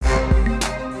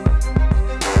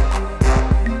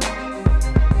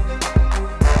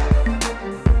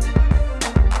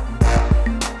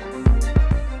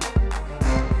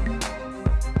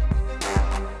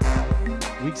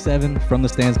7 from the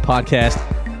Stands podcast.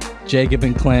 Jacob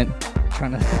and Clint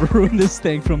trying to ruin this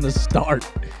thing from the start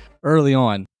early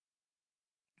on.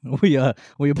 We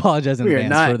apologize in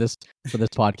advance for this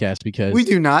podcast because we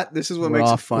do not. This is what makes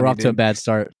it funny. We're off to a bad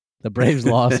start. The Braves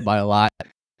lost by a lot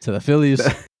to the Phillies.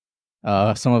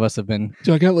 Some of us have been.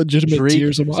 I got legitimate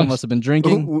tears. Some of us have been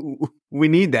drinking. We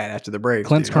need that after the Braves.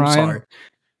 Clint's crying. I'm sorry.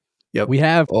 Yep. We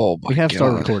have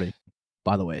started recording.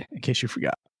 By the way, in case you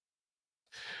forgot.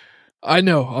 I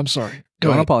know. I'm sorry.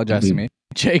 Don't apologize to me,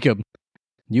 Jacob.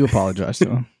 You apologize to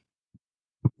him.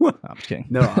 What? I'm just kidding.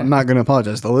 No, I'm not going to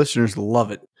apologize. The listeners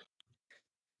love it.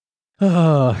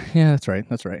 Yeah, that's right.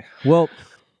 That's right. Well,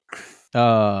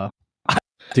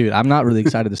 dude, I'm not really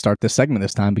excited to start this segment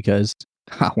this time because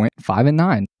I went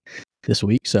 5-9 this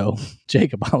week. So,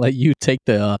 Jacob, I'll let you take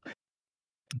the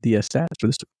stats for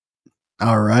this.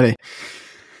 All righty.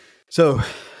 So,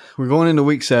 we're going into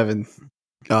week 7.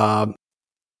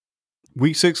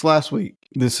 Week 6 last week.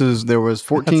 There was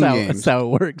 14 games. That's how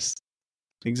it works.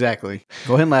 Exactly.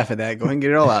 Go ahead and laugh at that. Go ahead and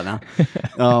get it all out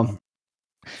now.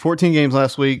 14 games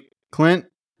last week. Clint,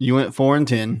 you went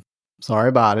 4-10. Sorry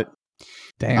about it.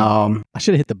 Damn. I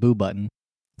should have hit the boo button.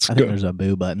 I think there's a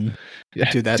boo button.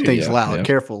 Yeah, dude, that thing's loud. Yeah.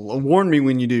 Careful. Warn me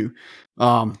when you do.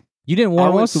 You didn't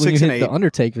warn us when you hit the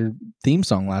Undertaker theme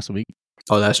song last week.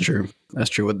 Oh, that's true. That's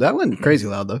true. That went crazy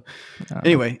loud though.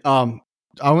 Anyway,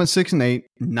 I went 6-8.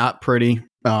 Not pretty.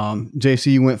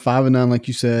 JC went 5-9, like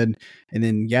you said, and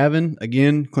then Gavin,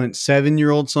 again, Clint's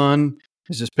 7-year-old son,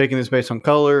 is just picking this based on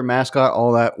color, mascot,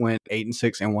 all that. Went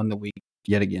 8-6 and won the week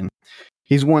yet again.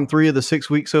 He's won 3 of the 6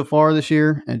 weeks so far this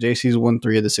year, and JC's won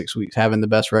 3 of the 6 weeks, having the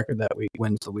best record that week.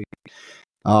 Wins the week.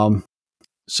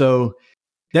 So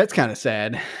that's kind of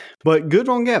sad, but good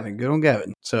on Gavin. Good on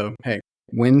Gavin. So hey,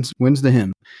 wins to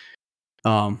him.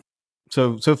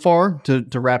 So far to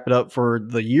wrap it up for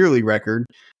the yearly record.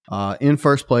 In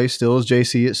first place still is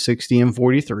JC at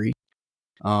 60-43.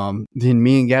 Then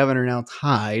me and Gavin are now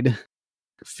tied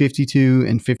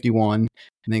 52-51.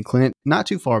 And then Clint, not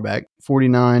too far back,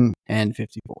 49-54.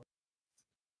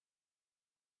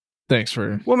 Thanks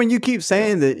for. Well, I mean, you keep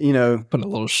saying that, put a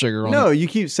little sugar on. No, you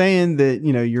keep saying that,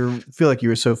 you feel like you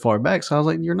were so far back. So I was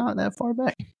like, you're not that far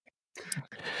back.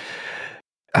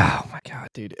 Oh my God,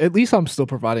 dude. At least I'm still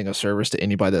providing a service to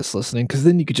anybody that's listening, because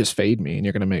then you could just fade me and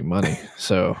you're going to make money.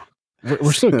 So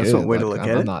we're still good. That's one way to look at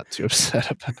it. I'm not too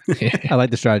upset about it. I like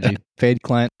the strategy. Fade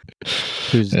Clint,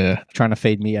 who's trying to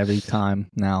fade me every time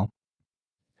now.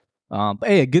 But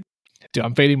hey, good. Dude,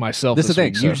 I'm fading myself. This is the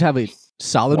thing. Week, you just have a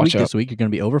solid week out. This week. You're going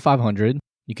to be over 500.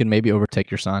 You can maybe overtake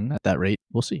your son at that rate.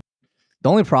 We'll see. The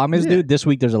only problem is, dude, this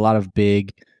week there's a lot of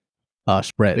big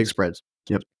spreads. Big spreads.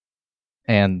 Yep.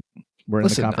 And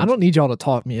listen, I don't need y'all to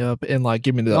talk me up and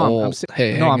give me the I'm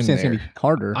saying it's going to be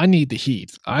harder. I need the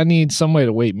heat. I need some way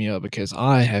to wake me up because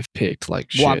I have picked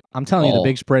shit. Well, I'm telling you, the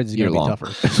big spreads is going to be tougher.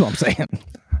 That's what I'm saying.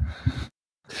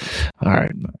 All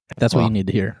right. That's what you need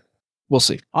to hear. We'll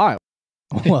see. All right.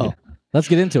 Well, let's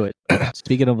get into it.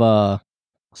 Speaking of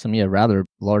some rather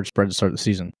large spread to start the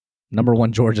season. Number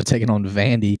 1, Georgia taking on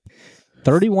Vandy.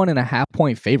 31.5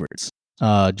 point favorites.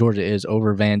 Georgia is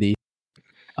over Vandy.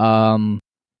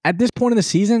 At this point in the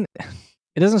season,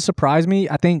 it doesn't surprise me.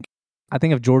 I think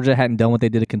if Georgia hadn't done what they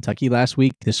did at Kentucky last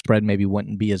week, this spread maybe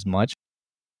wouldn't be as much.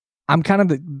 I'm kind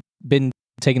of been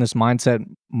taking this mindset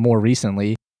more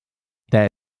recently that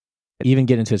even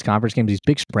getting into his conference games, these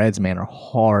big spreads, man, are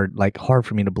hard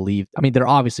for me to believe. I mean, they're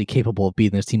obviously capable of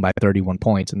beating this team by 31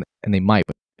 points, and they might,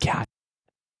 but God,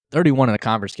 31 in a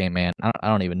conference game, man, I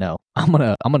don't even know. I'm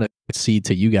gonna cede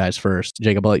to you guys first.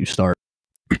 Jacob, I'll let you start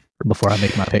before I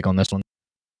make my pick on this one.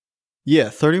 Yeah,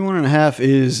 31.5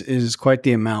 is quite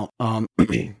the amount.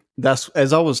 That's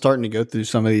as I was starting to go through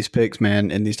some of these picks,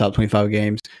 man, in these top 25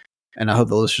 games, and I hope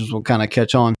the listeners will kind of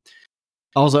catch on.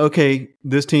 I was like, okay,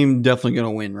 this team definitely going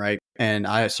to win, right? And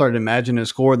I started imagining a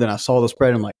score. Then I saw the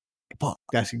spread. I'm like, fuck,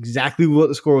 that's exactly what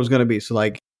the score was going to be.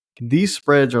 So these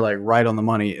spreads are right on the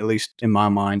money, at least in my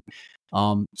mind.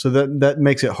 So that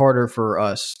makes it harder for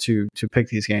us to pick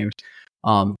these games.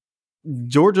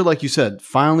 Georgia, like you said,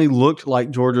 finally looked like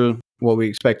Georgia, what we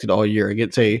expected all year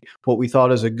against what we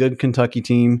thought is a good Kentucky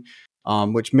team,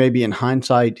 which maybe in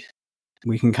hindsight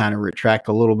we can kind of retract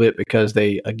a little bit because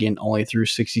they, again, only threw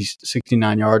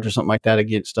 69 yards or something like that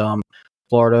against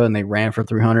Florida, and they ran for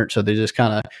 300. So they just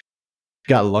kind of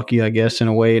got lucky, I guess, in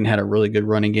a way, and had a really good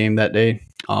running game that day.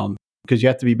 Because you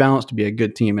have to be balanced to be a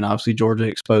good team, and obviously Georgia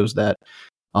exposed that.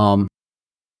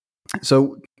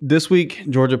 So this week,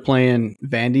 Georgia playing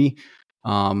Vandy.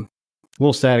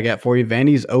 Little stat I got for you.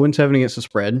 Vandy's 0-7 against the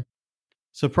spread.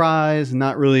 Surprise,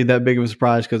 not really that big of a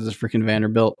surprise because it's freaking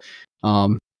Vanderbilt.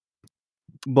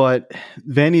 But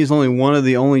Vandy is only one of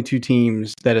the only two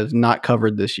teams that has not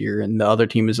covered this year, and the other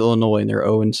team is Illinois, and they're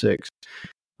 0-6.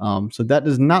 So that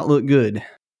does not look good,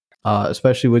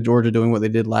 especially with Georgia doing what they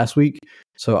did last week.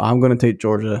 So I'm going to take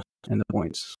Georgia and the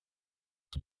points.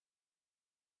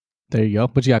 There you go.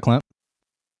 What you got, Clint?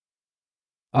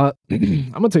 I'm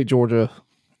going to take Georgia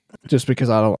just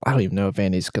because I don't even know if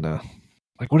Vandy's going to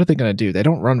 – like, what are they going to do? They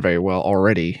don't run very well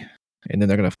already, and then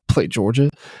they're going to play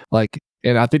Georgia.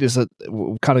 And I think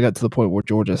we kind of got to the point where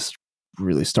Georgia's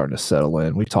really starting to settle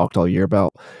in. We've talked all year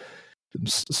about them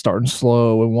starting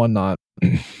slow and whatnot.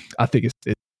 I think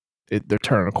they're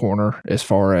turning a corner as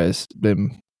far as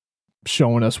them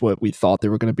showing us what we thought they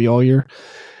were going to be all year.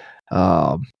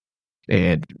 And,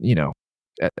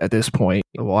 at this point,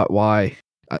 why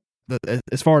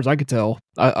as far as I could tell,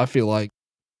 I feel like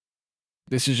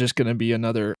this is just going to be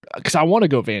another – because I want to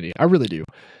go Vandy. I really do.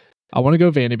 I want to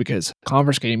go Vandy because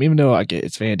conference game, even though I get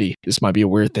it's Vandy, this might be a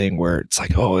weird thing where it's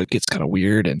like, oh, it gets kind of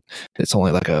weird and it's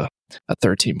only like a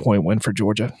 13-point win for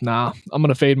Georgia. Nah, I'm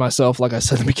going to fade myself like I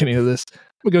said at the beginning of this. I'm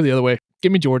going to go the other way.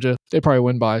 Give me Georgia. They probably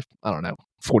win by,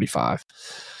 45.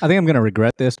 I think I'm going to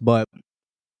regret this, but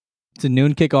it's a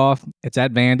noon kickoff. It's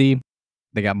at Vandy.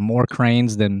 They got more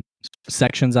cranes than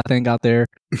sections, I think, out there.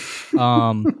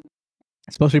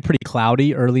 It's supposed to be pretty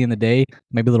cloudy early in the day,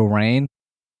 maybe a little rain.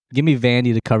 Give me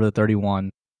Vandy to cover the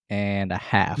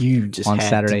 31.5 on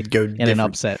Saturday in an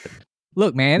upset.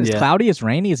 Look, man, it's cloudy, it's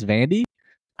rainy, it's Vandy.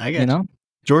 I get you.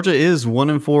 Georgia is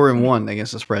 1-4-1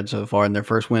 against the spread so far, and their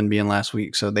first win being last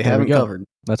week, so they haven't covered.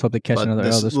 Let's hope they catch another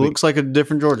L this week. Looks like a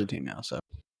different Georgia team now. So,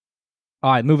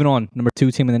 all right, moving on. Number 2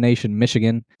 team in the nation,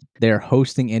 Michigan. They're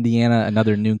hosting Indiana,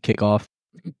 another noon kickoff.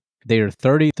 They are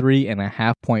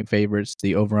 33.5-point favorites.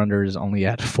 The over/under is only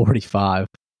at 45.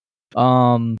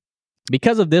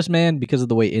 Because of this, man, because of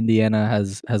the way Indiana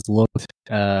has looked,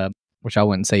 which I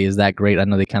wouldn't say is that great. I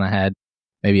know they kind of had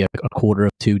maybe a quarter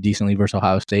of 2 decently versus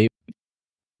Ohio State.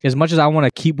 As much as I want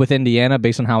to keep with Indiana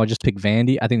based on how I just picked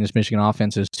Vandy, I think this Michigan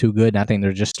offense is too good. And I think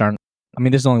they're just starting. I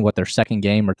mean, this is only their second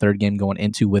game or third game going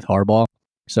into with Harbaugh.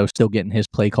 So still getting his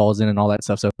play calls in and all that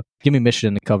stuff. So give me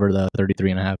Michigan to cover the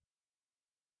 33.5.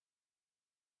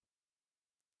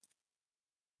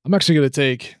 I'm actually going to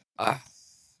take...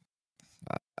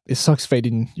 it sucks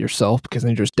fading yourself because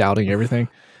then you're just doubting everything.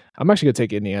 I'm actually going to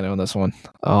take Indiana on this one.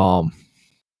 I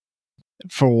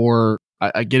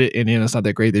get it. Indiana's not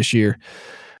that great this year.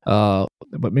 But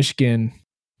Michigan,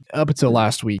 up until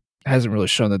last week, hasn't really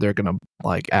shown that they're going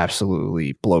to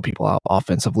absolutely blow people out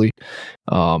offensively.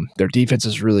 Their defense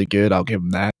is really good. I'll give them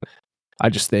that. I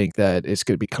just think that it's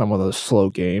going to become one of those slow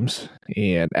games.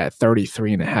 And at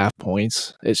 33.5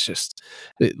 points,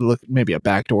 maybe a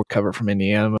backdoor cover from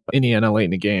Indiana late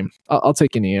in the game. I'll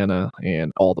take Indiana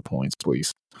and all the points,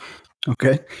 please.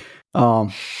 Okay.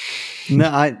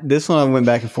 This one I went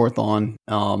back and forth on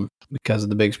because of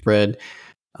the big spread.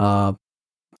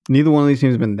 Neither one of these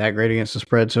teams has been that great against the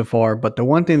spread so far. But the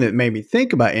one thing that made me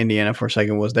think about Indiana for a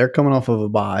second was they're coming off of a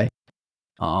bye.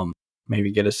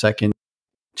 Maybe get a second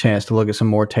chance to look at some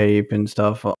more tape and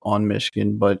stuff on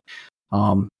Michigan. But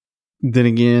then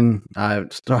again, I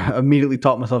immediately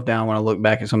talked myself down when I look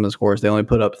back at some of the scores. They only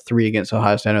put up 3 against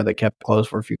Ohio State. They kept close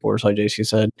for a few quarters, like JC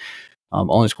said.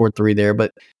 Only scored 3 there,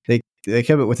 but they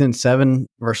kept it within 7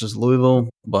 versus Louisville.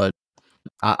 But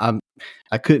I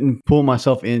couldn't pull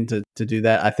myself in to do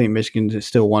that. I think Michigan is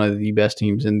still one of the best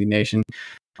teams in the nation.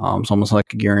 It's almost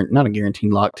like not a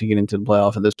guaranteed lock to get into the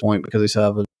playoff at this point because they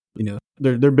still have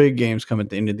their big games come at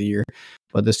the end of the year.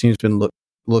 But this team's been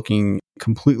looking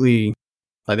completely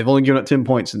like they've only given up 10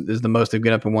 points is the most they've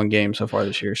given up in one game so far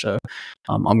this year. So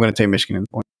I'm going to take Michigan in the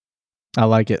point. I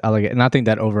like it. And I think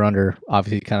that over-under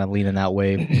obviously kind of leaning that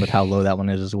way with how low that one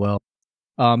is as well.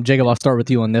 Jacob, I'll start with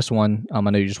you on this one. I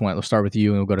know you just went. Let's start with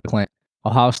you and we'll go to Clint.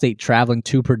 Ohio State traveling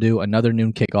to Purdue, another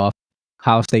noon kickoff.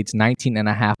 Ohio State's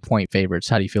 19.5-point favorites.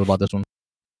 How do you feel about this one?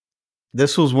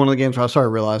 This was one of the games where I started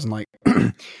realizing,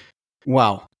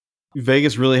 wow,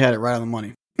 Vegas really had it right on the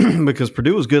money because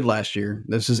Purdue was good last year.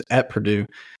 This is at Purdue.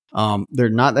 They're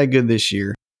not that good this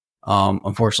year,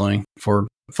 unfortunately, for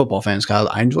football fans.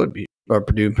 I enjoyed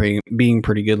Purdue being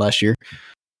pretty good last year.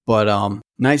 But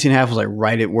 19.5 was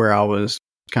right at where I was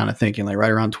kind of thinking,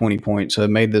 right around 20 points. So it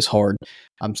made this hard.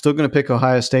 I'm still going to pick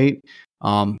Ohio State,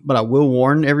 but I will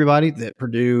warn everybody that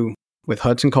Purdue with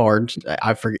Hudson Card,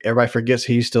 everybody forgets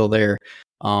he's still there.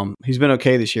 He's been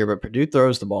okay this year, but Purdue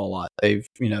throws the ball a lot. They've,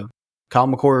 Kyle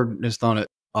McCord has thrown it,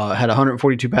 had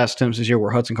 142 pass attempts this year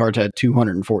where Hudson Card's had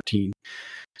 214.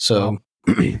 So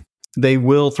They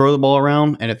will throw the ball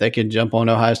around, and if they can jump on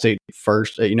Ohio State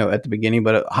first, at the beginning,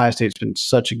 but Ohio State's been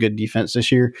such a good defense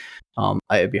this year,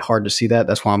 it'd be hard to see that.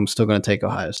 That's why I'm still going to take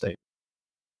Ohio State.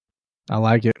 I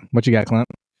like it. What you got, Clint?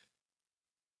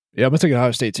 Yeah, I'm going to take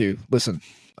Ohio State too. Listen,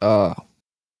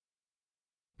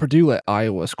 Purdue let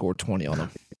Iowa score 20 on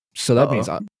them. So that means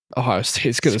Ohio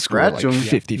State's going to score like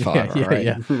 55.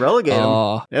 Yeah. Relegate them.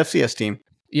 FCS team.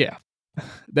 Yeah.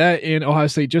 That and Ohio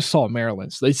State just saw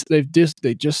Maryland. So they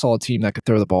just saw a team that could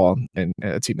throw the ball and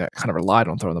a team that kind of relied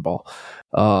on throwing the ball.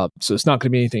 So it's not going to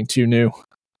be anything too new.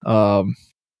 And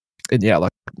yeah,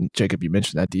 like Jacob, you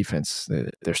mentioned that defense.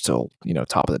 They're still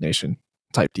top of the nation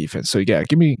type defense. So yeah,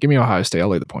 give me Ohio State. I'll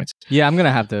lay the points. Yeah, I'm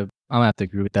gonna have to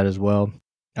agree with that as well.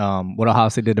 What Ohio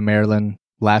State did to Maryland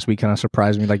last week kind of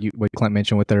surprised me. Like what Clint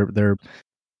mentioned with their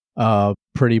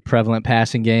pretty prevalent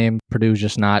passing game. Purdue's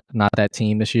just not that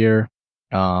team this year.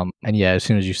 And yeah, as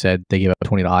soon as you said they gave up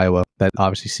 20 to Iowa, that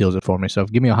obviously seals it for me. So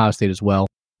give me Ohio State as well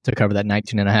to cover that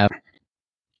 19.5.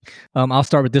 I'll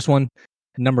start with this one.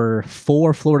 Number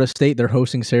 4, Florida State. They're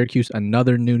hosting Syracuse.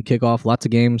 Another noon kickoff. Lots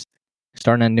of games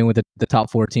starting at noon with the top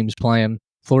 4 teams playing.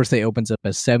 Florida State opens up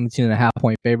as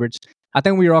 17.5-point favorites. I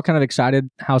think we were all kind of excited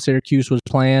how Syracuse was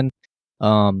playing.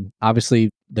 Obviously,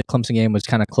 the Clemson game was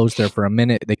kind of close there for a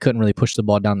minute. They couldn't really push the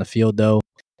ball down the field, though.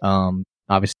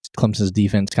 Obviously, Clemson's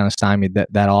defense kind of stymied that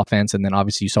offense. And then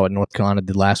obviously you saw what North Carolina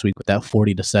did last week with that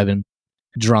 40-7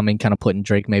 drumming, kind of putting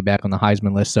Drake May back on the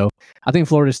Heisman list. So I think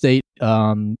Florida State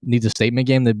needs a statement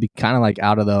game to be kind of like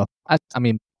out of the,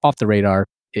 off the radar.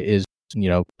 It is,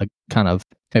 a kind of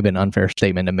maybe an unfair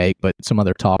statement to make, but some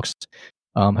other talks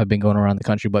have been going around the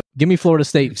country. But give me Florida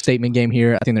State statement game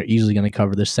here. I think they're easily going to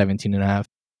cover this 17.5.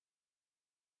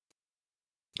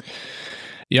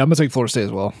 Yeah, I'm going to take Florida State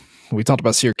as well. We talked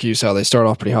about Syracuse, how they started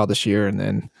off pretty hot this year and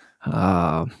then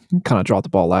kind of dropped the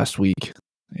ball last week.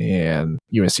 And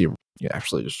UNC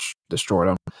actually just destroyed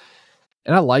them.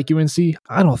 And I like UNC.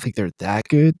 I don't think they're that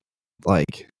good.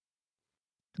 Like,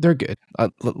 they're good.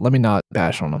 Let me not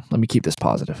bash on them. Let me keep this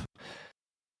positive.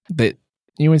 But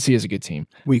UNC is a good team.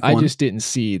 I just didn't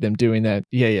see them doing that.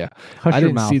 Yeah. I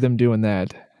didn't see them doing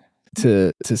that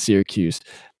to Syracuse.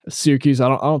 Syracuse, I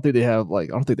don't think they have I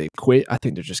don't think they quit. I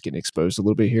think they're just getting exposed a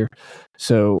little bit here.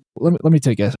 So let me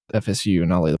take FSU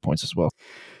and I'll lay the points as well.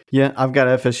 Yeah, I've got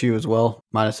FSU as well,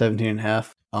 minus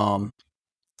 17.5.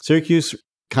 Syracuse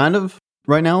kind of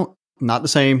right now, not the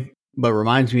same, but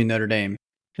reminds me of Notre Dame.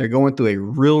 They're going through a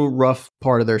real rough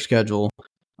part of their schedule.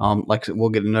 Like we'll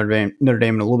get to Notre Dame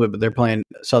in a little bit, but they're playing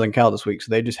Southern Cal this week. So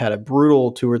they just had a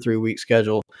brutal 2 or 3 week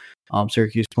schedule.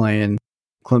 Syracuse playing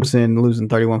Clemson, losing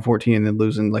 31-14, and then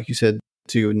losing, like you said,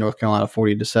 to North Carolina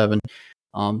 40-7.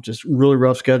 Just really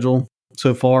rough schedule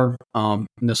so far in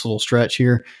this little stretch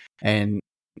here. And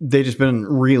they've just been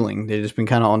reeling. They've just been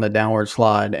kind of on the downward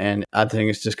slide. And I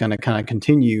think it's just going to kind of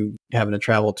continue having to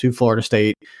travel to Florida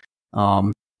State.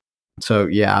 So,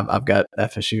 yeah, I've got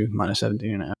FSU minus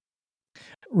 17.5.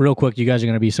 Real quick, you guys are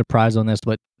going to be surprised on this,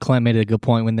 but Clem made a good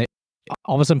point when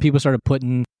all of a sudden people started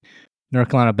putting North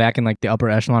Carolina back in like the upper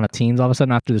echelon of teams all of a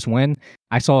sudden after this win.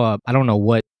 I saw, I don't know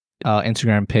what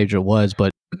Instagram page it was,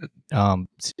 but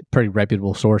pretty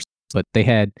reputable source, but they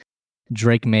had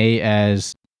Drake May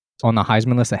as on the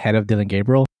Heisman list ahead of Dylan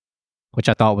Gabriel, which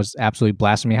I thought was absolutely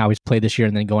blasphemy how he's played this year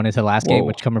and then going into the last game,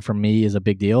 which coming from me is a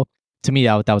big deal. To me,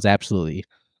 that was absolutely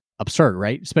absurd,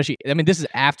 right? Especially, this is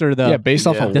after the based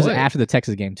off of this is after the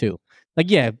Texas game too.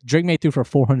 Like, yeah, Drake May threw for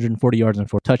 440 yards and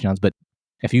 4 touchdowns, but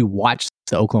if you watch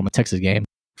the Oklahoma Texas game,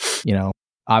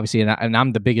 obviously, and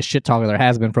I'm the biggest shit talker there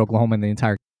has been for Oklahoma in the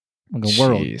entire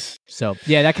world. So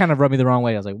yeah, that kind of rubbed me the wrong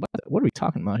way. I was like, what are we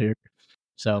talking about here?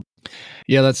 So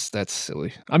yeah, that's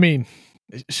silly.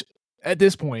 At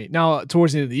this point, now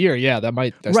towards the end of the year, that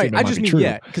right. I just mean true.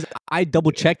 Because I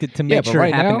double checked it to make sure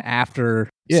it happened after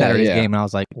Saturday's game, and I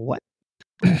was like, what?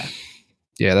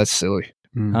 Yeah, that's silly.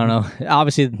 I don't know.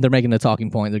 Obviously, they're making the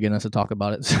talking point. They're getting us to talk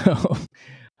about it. So,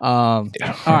 all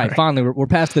right. Finally, we're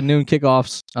past the noon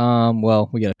kickoffs. Well,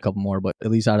 we get a couple more, but at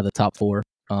least out of the top 4.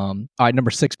 All right, number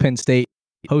 6, Penn State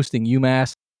hosting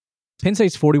UMass. Penn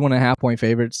State's 41.5-point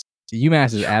favorites.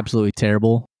 UMass is absolutely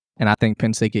terrible, and I think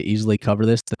Penn State could easily cover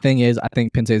this. The thing is, I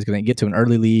think Penn State is going to get to an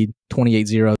early lead,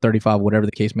 28-0, 35, whatever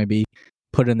the case may be,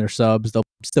 put in their subs. They'll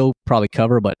still probably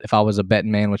cover, but if I was a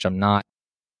betting man, which I'm not,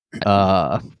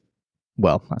 well,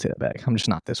 I'll take that back. I'm just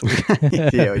not this week.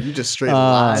 Yeah, you just straight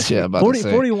lied.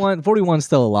 41's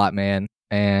still a lot, man.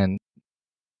 And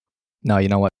no, you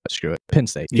know what? Screw it. Penn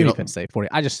State. Give me Penn State. 40.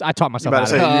 I taught myself out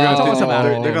of it.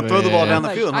 They're going to throw the ball down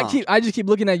the field, huh? I just keep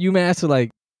looking at UMass to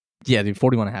like, Yeah, dude,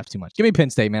 41 and a half is too much. Give me Penn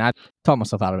State, man. I talked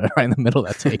myself out of it right in the middle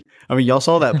of that take. I mean, y'all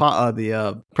saw that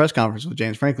the press conference with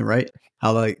James Franklin, right?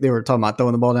 How they were talking about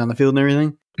throwing the ball down the field and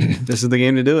everything. This is the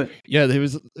game to do it. Yeah, there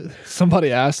was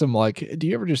somebody asked him like, "Do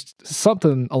you ever just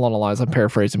something along the lines?" I'm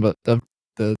paraphrasing, but the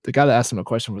guy that asked him a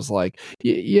question was like,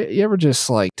 "You ever just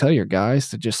like tell your guys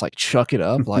to just like chuck it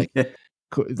up, like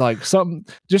something,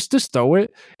 just throw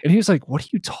it?" And he was like, "What are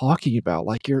you talking about?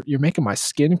 Like you're making my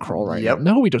skin crawl right now."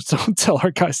 No, we just don't tell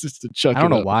our guys just to chuck it up. I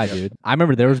don't know why, dude. I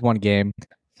remember there was one game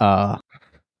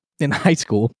in high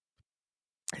school.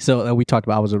 So we talked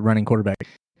about I was a running quarterback,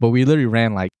 but we literally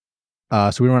ran like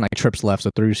so we run like trips left, so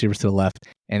 3 receivers to the left,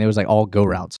 and it was like all go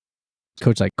routes.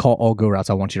 Coach like, call all go routes.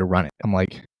 I want you to run it. I'm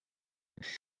like,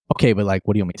 okay, but like,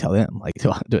 what do you want me to tell them? Like,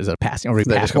 is it a passing? Are we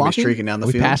pass blocking? Streaking down the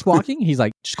Are field? we pass blocking? He's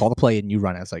like, just call the play and you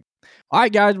run it. It's like, all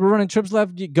right, guys, we're running trips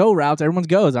left, go routes. Everyone's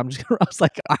goes. I was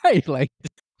like, all right, like,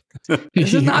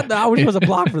 this is not. I wish it was a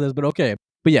block for this, but okay.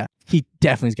 But yeah, he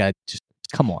definitely's got to just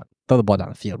come on, throw the ball down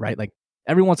the field, right? Like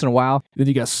every once in a while. Then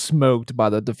he got smoked by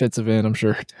the defensive end, I'm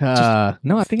sure.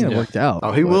 No, I think it worked out.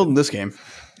 Oh, he will in this game.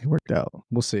 It worked out.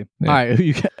 We'll see. Yeah. All right,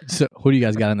 who do you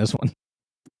guys got in this one?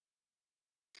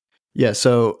 Yeah,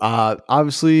 so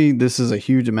obviously this is a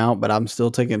huge amount, but I'm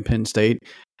still taking Penn State.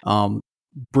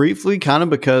 Briefly, kind of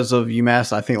because of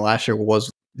UMass, I think last year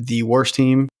was the worst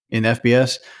team in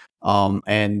FBS,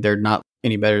 and they're not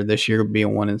any better this year, being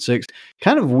 1-6.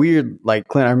 Kind of weird, like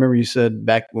Clint. I remember you said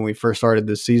back when we first started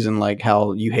this season, like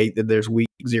how you hate that there's week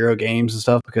 0 games and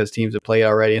stuff because teams have played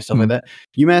already and stuff like that.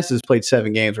 UMass has played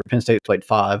 7 games, where Penn State's played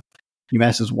 5.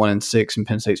 UMass is 1-6, and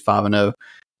Penn State's 5-0.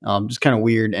 Just kind of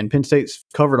weird. And Penn State's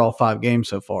covered all 5 games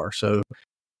so far. So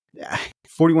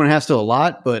 41.5 is still a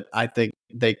lot, but I think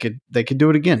they could do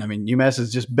it again. I mean, UMass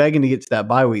is just begging to get to that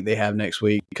bye week they have next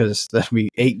week because that'll be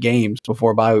 8 games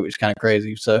before bye week, which is kind of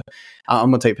crazy. So I'm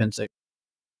going to take Penn State.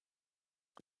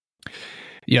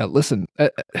 Yeah, listen,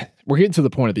 we're getting to the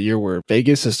point of the year where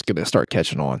Vegas is going to start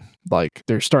catching on. Like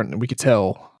they're starting, we could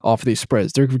tell off of these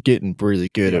spreads, they're getting really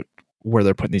good at where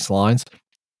they're putting these lines.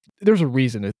 There's a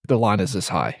reason that the line is this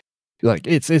high. Like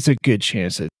it's a good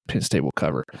chance that Penn State will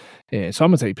cover. And so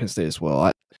I'm going to take Penn State as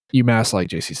well. UMass, like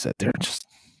JC said, they're just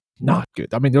not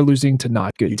good. I mean, they're losing to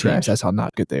not good teams. That's how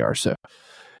not good they are. So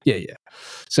yeah.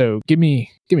 So give me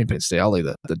Penn State. I'll lay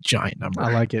the giant number.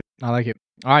 I like it. All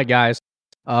right, guys.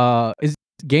 Is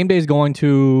game day is going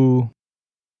to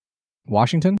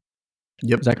Washington?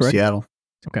 Yep. Is that correct? Seattle.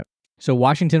 Okay. So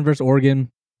Washington versus Oregon,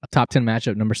 a top 10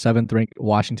 matchup, number 7th ranked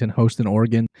Washington hosting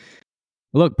Oregon.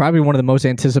 Look, probably one of the most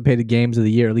anticipated games of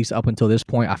the year, at least up until this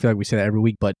point. I feel like we say that every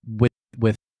week, but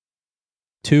with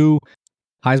 2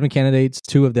 Heisman candidates,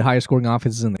 2 of the highest scoring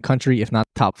offenses in the country, if not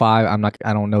top 5.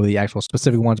 I don't know the actual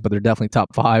specific ones, but they're definitely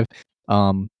top 5.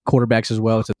 Quarterbacks as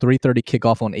well. It's a 3:30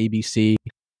 kickoff on ABC.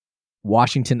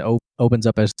 Washington opens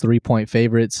up as 3-point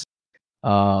favorites.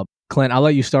 Clint, I'll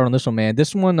let you start on this one, man.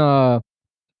 This one,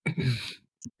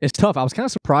 it's tough. I was kind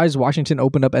of surprised Washington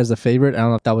opened up as a favorite. I don't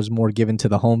know if that was more given to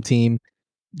the home team.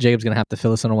 Jacob's going to have to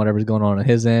fill us in on whatever's going on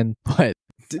his end. But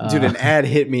dude, an ad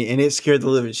hit me and it scared the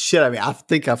living shit out of me. I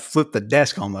think I flipped the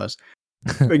desk almost.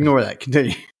 Ignore that.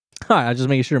 Continue. All right, I was just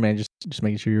making sure, man. Just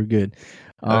making sure you're good.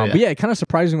 Yeah. But yeah, it kind of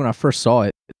surprised me when I first saw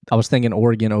it. I was thinking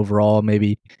Oregon overall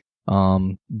maybe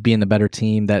being the better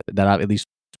team that I, at least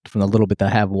from the little bit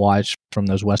that I have watched from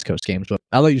those West Coast games. But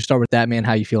I'll let you start with that, man.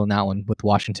 How you feel in that one with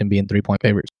Washington being 3-point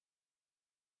favorites?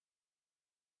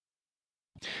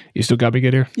 You still got me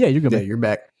good here? Yeah, you're good. Yeah, Man. you're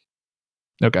back.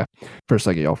 Okay. For a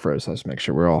second, y'all froze. Let's make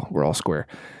sure we're all square.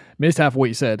 Missed half of what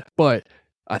you said, but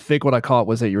I think what I caught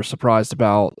was that you were surprised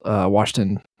about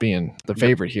Washington being the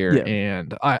favorite here,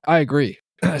 and I agree,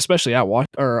 especially at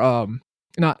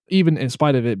not even in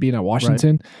spite of it being at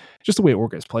Washington, just the way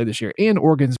Oregon's played this year, and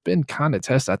Oregon's been kind of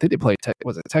tested. I think they played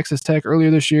Texas Tech earlier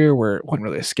this year, where it wasn't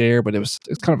really a scare, but it's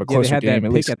kind of a closer they had game. That at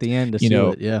pick least at the end to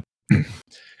seal it. Yeah,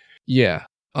 yeah.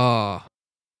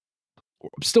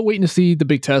 I'm still waiting to see the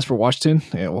big test for Washington.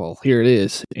 Yeah, well, here it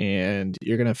is, and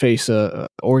you're going to face a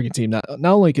Oregon team that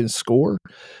not only can score,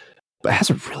 but has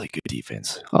a really good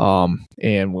defense.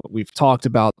 And we've talked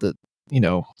about the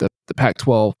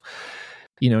Pac-12,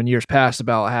 in years past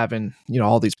about having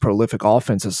all these prolific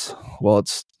offenses. Well,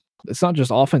 it's not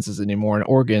just offenses anymore, and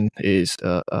Oregon is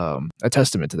a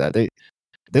testament to that.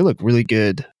 They look really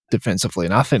good defensively,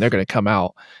 and I think they're going to come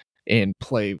out and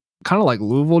play kind of like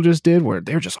Louisville just did, where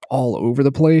they're just all over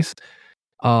the place.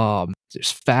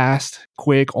 Just fast,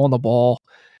 quick, on the ball.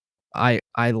 I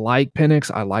like Penix.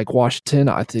 I like Washington.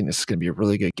 I think this is going to be a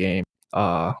really good game.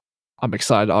 I'm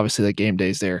excited. Obviously, the game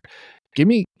day's there. Give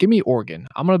me Oregon.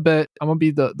 I'm gonna bet. I'm gonna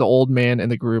be the old man in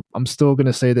the group. I'm still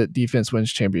gonna say that defense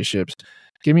wins championships.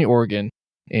 Give me Oregon,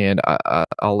 and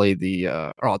I'll lay the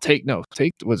or I'll take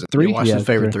was it 3? Yeah, Washington's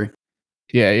favorite 3.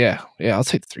 Yeah. I'll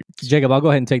take the 3. Jacob, I'll go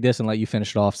ahead and take this and let you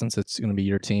finish it off since it's going to be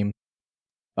your team.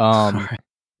 Right.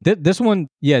 This one,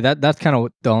 that's kind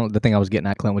of the thing I was getting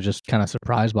at. Clint was just kind of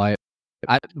surprised by it.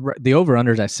 The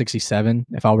over-under is at 67.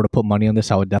 If I were to put money on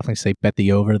this, I would definitely say bet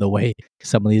the over, the way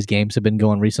some of these games have been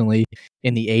going recently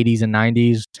in the 80s and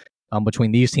 90s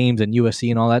between these teams and USC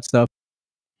and all that stuff.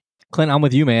 Clint, I'm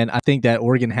with you, man. I think that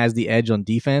Oregon has the edge on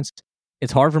defense.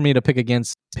 It's hard for me to pick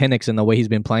against Penix and the way he's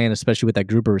been playing, especially with that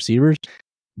group of receivers.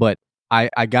 But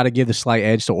I got to give the slight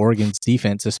edge to Oregon's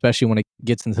defense, especially when it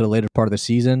gets into the later part of the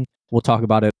season. We'll talk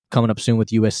about it coming up soon with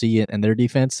USC and their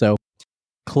defense. So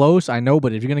close, I know,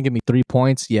 but if you're going to give me 3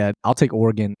 points, I'll take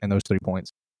Oregon and those 3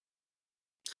 points.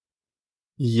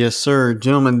 Yes, sir.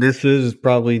 Gentlemen, this is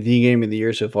probably the game of the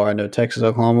year so far. I know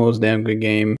Texas-Oklahoma was a damn good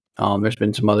game. There's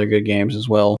been some other good games as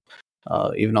well,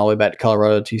 even all the way back to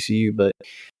Colorado, TCU. But,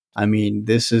 I mean,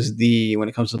 this is when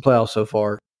it comes to the playoffs so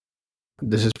far,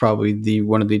 this is probably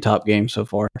one of the top games so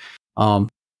far.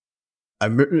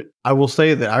 I will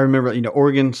say that I remember,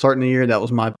 Oregon starting the year, that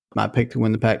was my pick to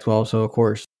win the Pac-12. So, of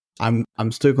course, I'm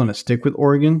still going to stick with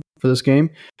Oregon for this game,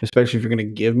 especially if you're going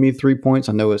to give me 3 points.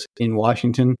 I know it's in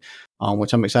Washington,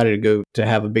 which I'm excited to go to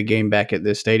have a big game back at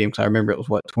this stadium because I remember it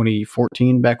was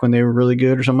 2014 back when they were really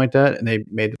good or something like that, and they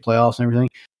made the playoffs and everything.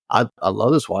 I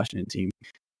love this Washington team,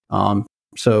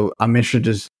 so I'm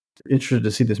interested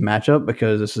to see this matchup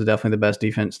because this is definitely the best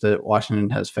defense that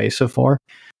Washington has faced so far.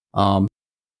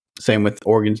 Same with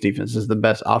Oregon's defense. This is the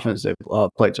best offense they've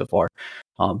played so far.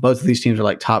 Both of these teams are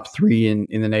like top 3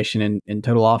 in the nation in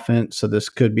total offense. So this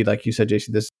could be, like you said, JC,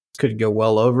 this could go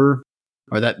well over,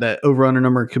 or that over-under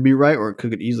number could be right, or it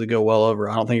could easily go well over.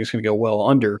 I don't think it's going to go well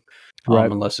under,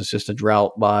 unless it's just a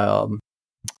drought by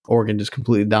Oregon just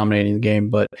completely dominating the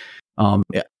game. But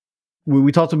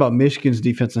we talked about Michigan's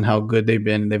defense and how good they've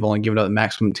been, and they've only given up the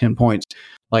maximum 10 points.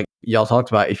 Like y'all talked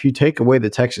about, if you take away the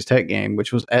Texas Tech game,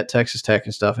 which was at Texas Tech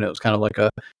and stuff, and it was kind of like a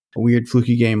weird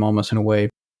fluky game almost in a way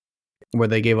where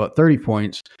they gave up 30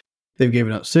 points, they've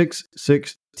given up 6,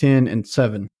 6, 10, and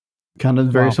 7. Kind of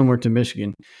very similar to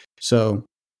Michigan. So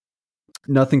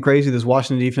nothing crazy. This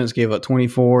Washington defense gave up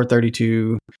 24,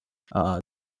 32,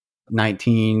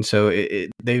 19. So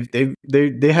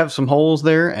they have some holes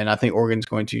there, and I think Oregon's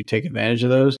going to take advantage of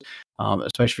those,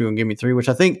 especially if you want to give me 3, which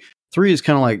I think 3 is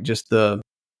kind of like just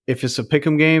if it's a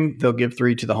pick'em game, they'll give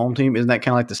 3 to the home team. Isn't that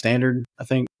kind of like the standard, I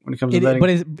think, when it comes to betting?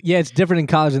 But it's different in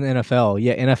college than the NFL.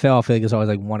 Yeah, NFL, I feel like it's always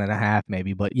like 1.5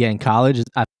 maybe. But in college,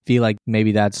 I feel like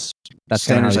maybe that's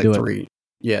kind of how you do 3.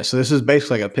 Yeah, so this is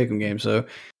basically like a pick'em game. So,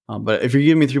 but if you're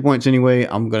giving me 3 points anyway,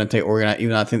 I'm going to take Oregon.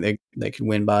 Even I think they could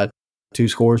win by 2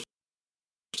 scores.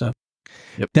 So,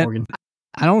 Oregon.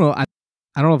 I don't know. I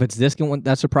don't know if it's this one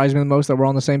that surprised me the most that we're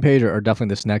on the same page, or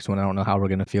definitely this next one. I don't know how we're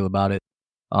going to feel about it.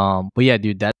 But yeah,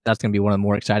 dude, that's going to be one of the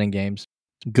more exciting games.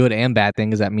 Good and bad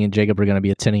thing is that me and Jacob are going to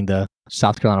be attending the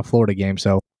South Carolina-Florida game,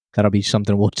 so that'll be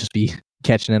something we'll just be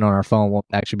catching in on our phone. Won't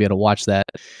actually be able to watch that.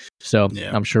 So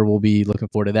I'm sure we'll be looking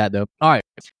forward to that, though. All right.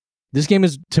 This game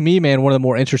is, to me, man, one of the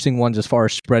more interesting ones as far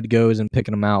as spread goes and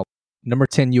picking them out. Number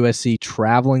 10 USC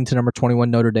traveling to number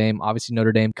 21 Notre Dame. Obviously,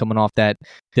 Notre Dame coming off that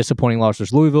disappointing loss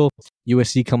versus Louisville.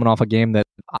 USC coming off a game that,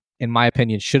 in my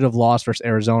opinion, should have lost versus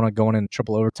Arizona going into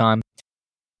triple overtime.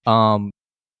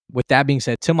 With that being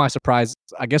said, to my surprise,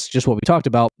 I guess just what we talked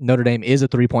about, Notre Dame is a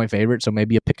 3-point favorite, so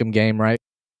maybe a pick'em game, right?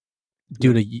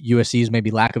 Due to USC's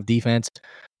maybe lack of defense.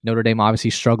 Notre Dame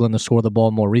obviously struggling to score the ball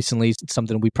more recently,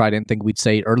 something we probably didn't think we'd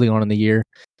say early on in the year,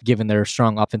 given their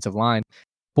strong offensive line.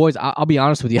 Boys, I'll be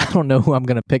honest with you, I don't know who I'm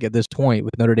going to pick at this point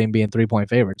with Notre Dame being 3-point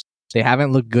favorites. They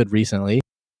haven't looked good recently.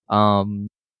 And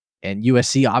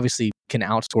USC obviously can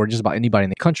outscore just about anybody in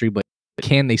the country, but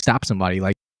can they stop somebody?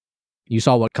 Like, you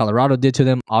saw what Colorado did to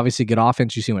them. Obviously, good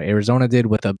offense. You see what Arizona did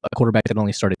with a quarterback that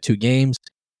only started 2 games.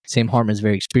 Sam Hartman is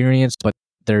very experienced, but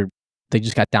they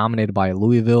just got dominated by a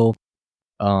Louisville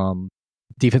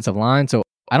defensive line. So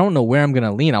I don't know where I'm going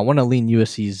to lean. I want to lean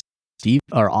USC's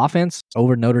offense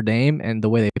over Notre Dame and the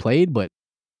way they played, but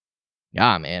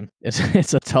yeah, man,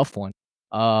 it's a tough one.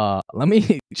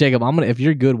 Jacob, if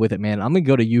you're good with it, man, I'm gonna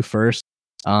go to you first.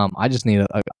 I just need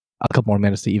a couple more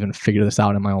minutes to even figure this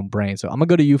out in my own brain. So I'm going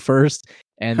to go to you first,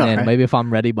 and then maybe if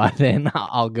I'm ready by then,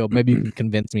 I'll go. Maybe you can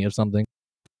convince me of something.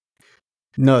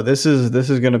 No, this is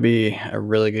going to be a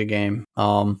really good game.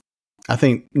 I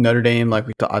think Notre Dame, like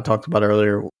I talked about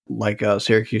earlier, like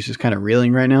Syracuse is kind of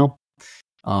reeling right now.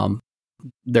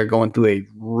 They're going through a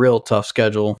real tough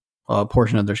schedule.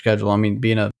 portion of their schedule. I mean,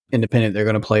 being a independent, they're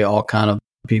going to play all kind of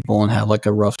people and have like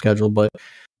a rough schedule. But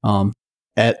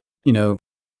at the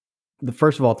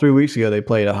first of all, 3 weeks ago they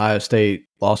played Ohio State,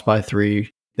 lost by 3.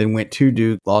 Then went to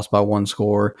Duke, lost by 1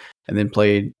 score, and then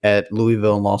played at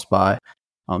Louisville and lost by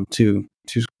two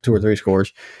or three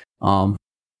scores.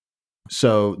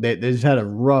 So they just had a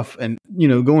rough, and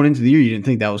going into the year, you didn't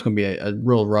think that was going to be a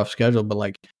real rough schedule, but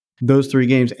like those 3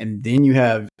 games, and then you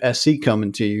have SC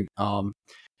coming to you.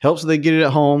 Helps that they get it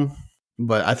at home,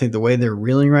 but I think the way they're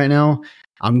reeling right now,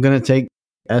 I'm going to take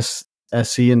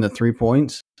SC in the 3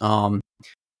 points.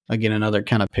 Again, another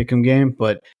kind of pick'em game,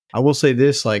 but I will say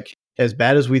this, like, as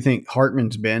bad as we think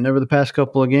Hartman's been over the past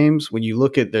couple of games, when you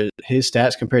look at his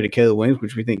stats compared to Caleb Williams,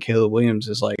 which we think Caleb Williams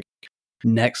is like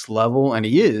next level, and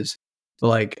he is. But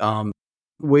like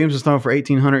Williams is throwing for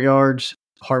 1,800 yards,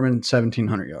 Hartman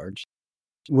 1,700 yards.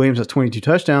 Williams has 22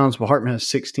 touchdowns, but Hartman has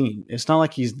 16. It's not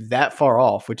like he's that far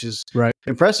off, which is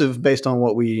impressive based on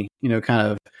what we kind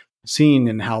of seen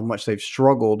and how much they've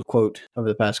struggled, quote, over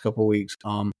the past couple of weeks.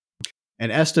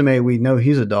 And Estime, we know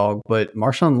he's a dog, but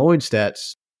Marshawn Lloyd's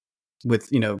stats,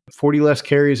 with 40 less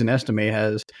carries, and Estime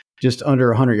has just under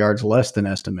 100 yards less than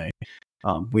Estime.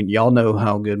 Y'all know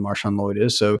how good Marshawn Lloyd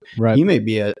is, so he may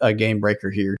be a game breaker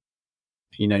here.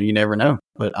 You never know.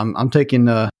 But I'm taking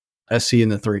SC in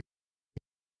the 3.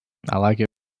 I like it.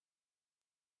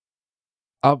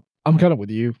 I'm kind of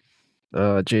with you,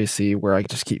 JC, where I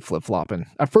just keep flip flopping.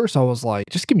 At first, I was like,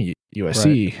 just give me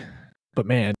USC. Right. But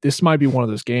man, this might be one of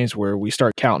those games where we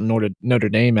start counting Notre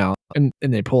Dame out, and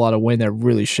they pull out a win that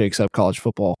really shakes up college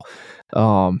football.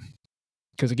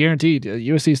 Because guaranteed,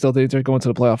 USC still thinks they're going to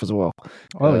the playoff as well.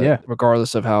 Oh yeah,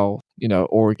 regardless of how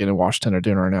Oregon and Washington are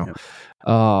doing right now.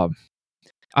 Yeah.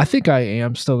 I think I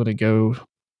am still going to go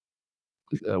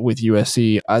with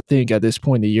USC. I think at this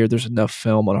point in the year, there's enough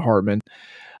film on Hartman.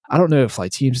 I don't know if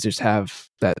like teams just have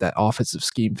that offensive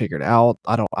scheme figured out.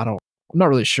 I'm not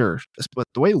really sure, but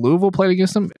the way Louisville played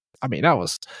against them, I mean, that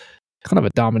was kind of a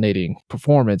dominating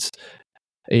performance.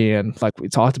 And like we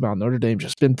talked about, Notre Dame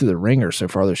just been through the ringer so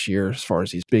far this year as far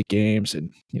as these big games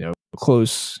and,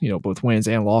 close, both wins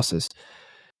and losses.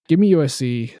 Give me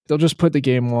USC. They'll just put the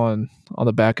game on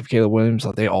the back of Caleb Williams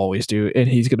like they always do, and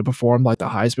he's going to perform like the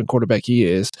Heisman quarterback he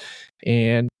is,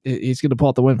 and he's going to pull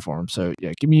out the win for him. So,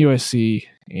 yeah, give me USC,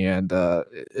 and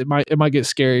it might get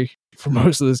scary for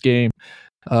most of this game.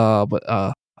 But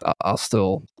I'll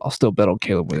still bet on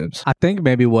Caleb Williams. I think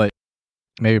maybe what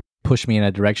pushed me in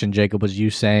that direction, Jacob, was you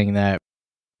saying that,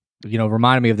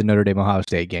 reminded me of the Notre Dame Ohio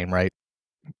State game, right?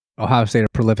 Ohio State, a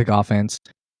prolific offense.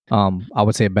 I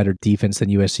would say a better defense than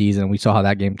USC's, and we saw how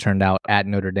that game turned out at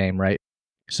Notre Dame, right?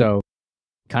 So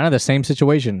kind of the same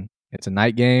situation. It's a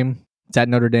night game. It's at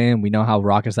Notre Dame. We know how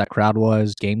raucous that crowd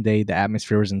was. Game day, the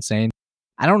atmosphere was insane.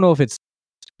 I don't know if it's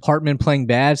Hartman playing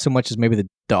bad so much as maybe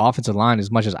the offensive line,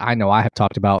 as much as I know I have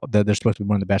talked about that they're supposed to be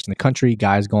one of the best in the country,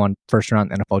 guys going first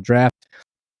round NFL draft.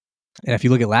 And if you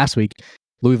look at last week,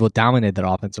 Louisville dominated that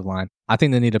offensive line. I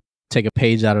think they need to take a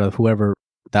page out of whoever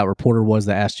that reporter was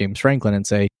that asked James Franklin and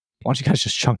say, why don't you guys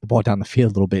just chunk the ball down the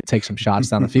field a little bit, take some shots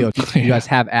down the field. You guys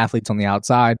have athletes on the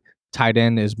outside. Tight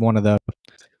end is one of the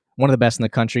best in the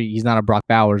country. He's not a Brock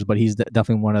Bowers, but he's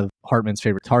definitely one of Hartman's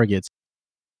favorite targets.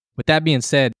 With that being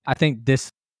said, I think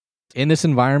in this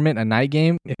environment, a night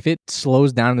game, if it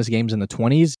slows down in this game's in the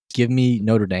 20s, give me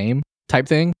Notre Dame type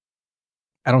thing.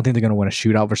 I don't think they're going to win a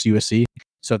shootout versus USC.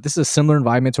 So if this is a similar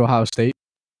environment to Ohio State,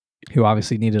 who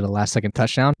obviously needed a last-second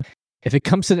touchdown, if it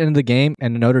comes to the end of the game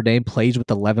and Notre Dame plays with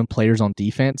 11 players on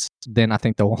defense, then I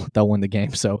think they'll win the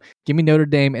game. So give me Notre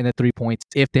Dame and the 3 points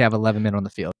if they have 11 men on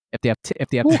the field. If they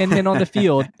have 10 men on the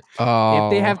field,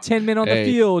 if they have 10 men on the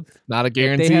field, not a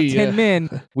guarantee. If they have 10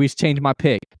 men, we change my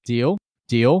pick. Deal.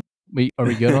 Are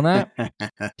we good on that?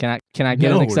 Can I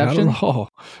get an exception? Not at all.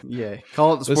 Yeah,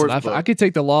 call it the sports book. I could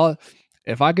take the law.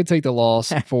 If I could take the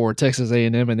loss for Texas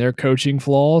A&M and their coaching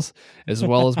flaws, as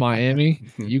well as Miami,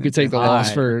 you could take the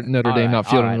loss for Notre Dame not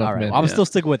fielding enough men. I'm still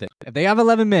stick with it. If they have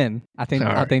 11 men, I think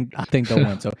they'll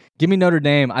win. So give me Notre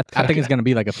Dame. I think it's going to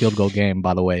be like a field goal game.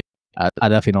 By the way, I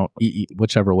definitely don't eat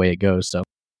whichever way it goes. So,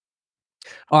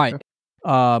 all right.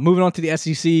 Moving on to the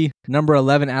SEC, number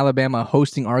 11 Alabama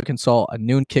hosting Arkansas, a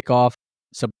noon kickoff.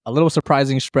 So a little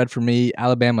surprising spread for me.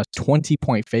 Alabama's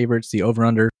 20-point favorites. The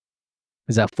over/under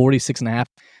is at 46.5.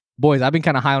 Boys, I've been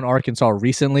kind of high on Arkansas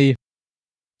recently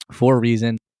for a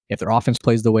reason. If their offense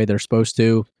plays the way they're supposed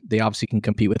to, they obviously can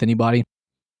compete with anybody.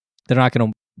 They're not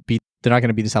going to beat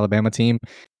this Alabama team.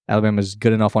 Alabama's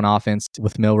good enough on offense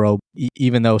with Milroe,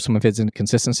 even though some of his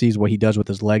inconsistencies, what he does with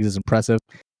his legs is impressive.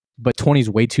 But 20 is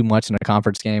way too much in a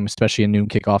conference game, especially a noon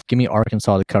kickoff. Give me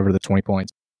Arkansas to cover the 20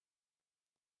 points.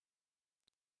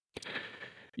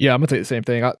 Yeah, I'm gonna take the same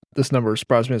thing. This number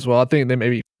surprised me as well. I think they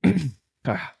maybe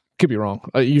could be wrong.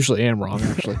 I usually am wrong,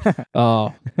 actually.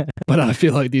 But I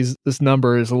feel like this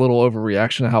number is a little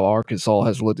overreaction to how Arkansas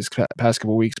has looked these past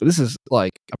couple weeks. But this is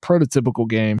like a prototypical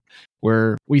game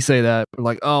where we say that we're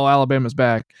like, oh, Alabama's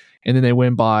back, and then they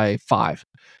win by 5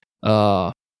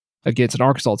 against an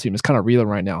Arkansas team that's kind of reeling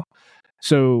right now.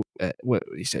 So what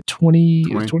you said, 20?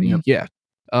 20? Yeah.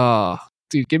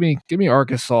 Dude, give me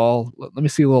Arkansas. Let me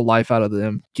see a little life out of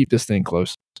them. Keep this thing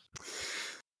close.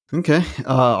 Okay.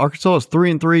 Arkansas is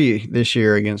 3-3 this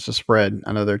year against the spread.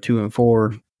 I know they're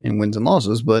 2-4 in wins and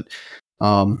losses, but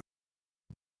I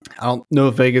don't know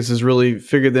if Vegas has really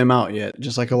figured them out yet.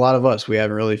 Just like a lot of us, we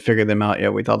haven't really figured them out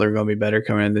yet. We thought they were going to be better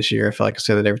coming in this year. I feel like I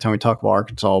say that every time we talk about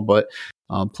Arkansas, but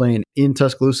playing in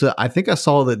Tuscaloosa, I think I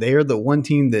saw that they are the one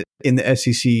team that in the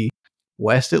SEC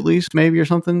West, at least maybe or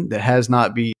something, that has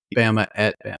not beat Bama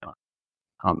at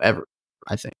Bama ever.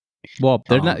 I think. Well,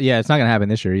 they're not. Yeah, it's not going to happen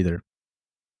this year either.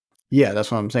 Yeah,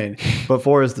 that's what I'm saying. But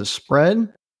for as the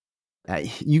spread,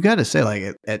 you got to say,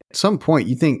 like, at some point,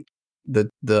 you think the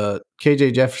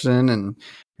KJ Jefferson and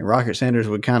Rocket Sanders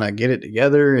would kind of get it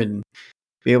together and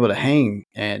be able to hang.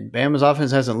 And Bama's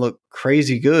offense hasn't looked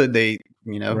crazy good. They,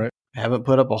 haven't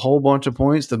put up a whole bunch of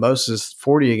points. The most is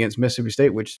 40 against Mississippi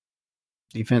State, which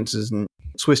defense is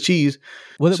Swiss cheese.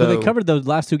 Well, they covered those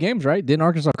last 2 games, right? Didn't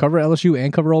Arkansas cover LSU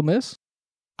and cover Ole Miss?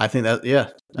 I think that, yeah.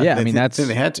 Yeah, I think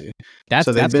they had to. That's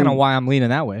kind of why I'm leaning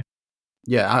that way.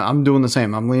 Yeah, I'm doing the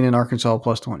same. I'm leaning Arkansas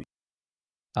plus 20.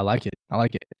 I like it.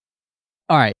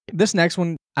 All right, this next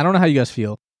one, I don't know how you guys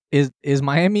feel. Is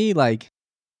Miami like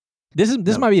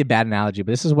this might be a bad analogy,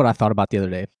 but this is what I thought about the other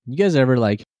day. You guys ever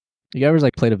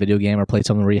played a video game or played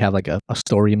something where you have like a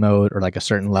story mode or like a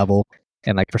certain level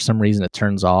and like for some reason it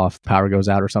turns off, power goes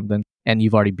out or something, and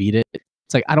you've already beat it?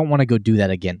 It's like, I don't want to go do that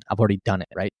again. I've already done it,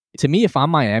 right? To me, if I'm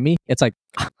Miami, it's like,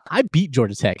 I beat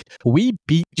Georgia Tech. We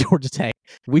beat Georgia Tech.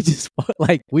 We just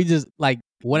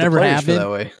whatever happened. That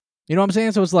way. You know what I'm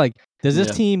saying? So it's like, does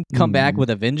this team come back with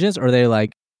a vengeance, or are they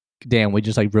like, damn, we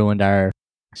just like ruined our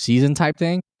season type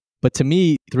thing? But to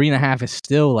me, 3.5 is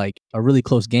still like a really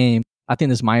close game. I think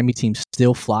this Miami team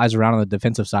still flies around on the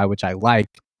defensive side, which I like.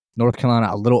 North Carolina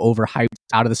a little overhyped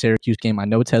out of the Syracuse game. I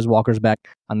know Tez Walker's back.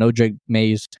 I know Drake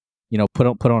Mays, put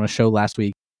on a show last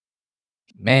week.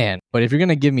 Man, but if you're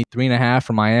gonna give me 3.5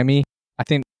 for Miami, I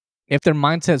think if their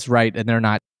mindset's right and they're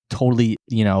not totally,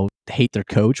 hate their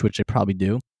coach, which they probably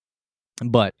do,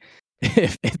 but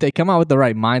if they come out with the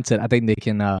right mindset, I think they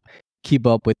can keep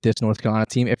up with this North Carolina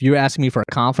team. If you're asking me for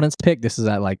a confidence pick, this is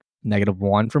at like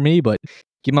 -1 for me, but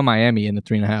give my Miami in the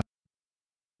 3.5.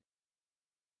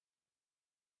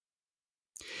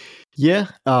 Yeah,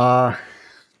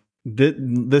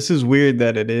 this is weird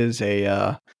that it is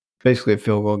basically a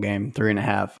field goal game,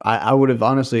 3.5. I would have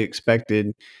honestly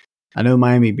expected. I know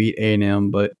Miami beat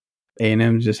A&M, but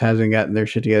A&M just hasn't gotten their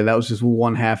shit together. That was just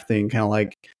one half thing, kind of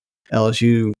like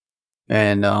LSU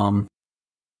and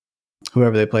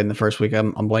whoever they played in the first week.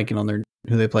 I'm blanking on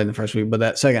who they played in the first week, but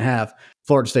that second half,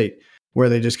 Florida State, where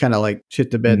they just kind of like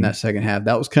shit the bed in that second half.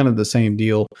 That was kind of the same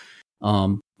deal,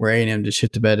 where A&M just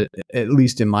shit the bed, at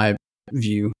least in my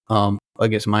view,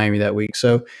 against Miami that week.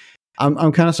 So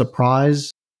I'm kind of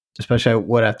surprised, especially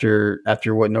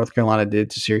after what North Carolina did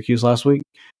to Syracuse last week,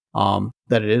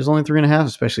 that it is only 3.5,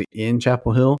 especially in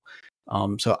Chapel Hill.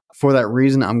 So for that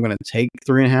reason, I'm going to take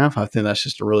 3.5. I think that's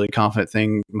just a really confident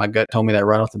thing. My gut told me that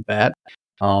right off the bat.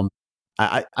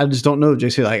 I just don't know,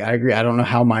 JC. Like, I agree. I don't know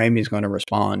how Miami is going to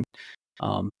respond.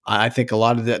 I think a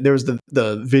lot of that. There was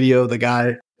the video, the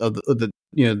guy of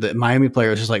the Miami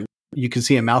player was just like, you can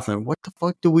see him mouthing, "What the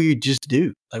fuck do we just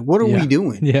do? Like, what are we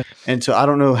doing?" Yeah. And so I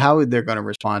don't know how they're going to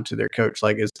respond to their coach.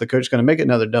 Like, is the coach going to make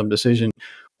another dumb decision,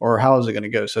 or how is it going to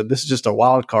go? So this is just a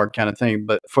wild card kind of thing.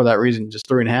 But for that reason, just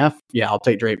 3.5. Yeah, I'll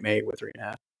take Drake May with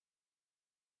 3.5.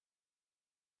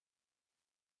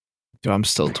 Dude, I'm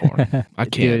still torn. I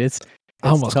can't. Dude, it's I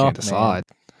almost tough, can't decide.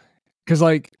 Because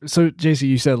so JC,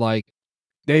 you said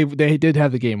they did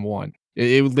have the game won.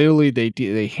 It literally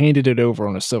they handed it over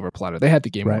on a silver platter. They had the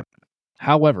game won.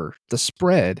 However, the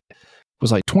spread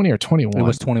was like 20 or 21. It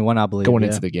was 21, I believe, going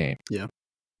into the game. Yeah.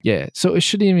 Yeah. So it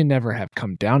shouldn't even never have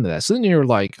come down to that. So then you're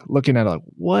like looking at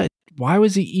what? Why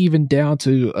was he even down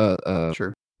to a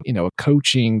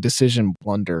coaching decision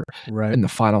blunder in the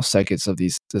final seconds of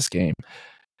this game?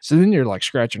 So then you're like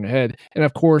scratching your head. And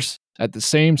of course, at the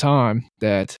same time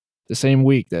the same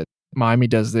week that Miami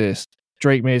does this,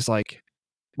 Drake May's like,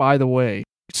 by the way,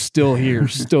 still here,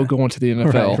 still going to the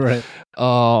NFL.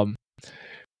 Right.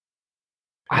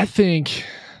 I think,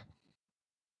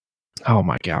 oh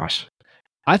my gosh,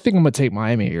 I think I'm going to take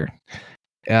Miami here.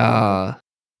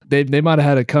 they might have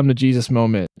had a come to Jesus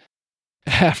moment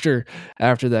after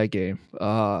that game.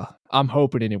 I'm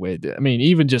hoping anyway. I mean,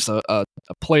 even just a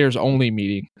players only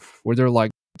meeting where they're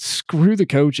like, screw the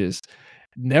coaches,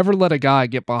 never let a guy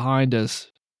get behind us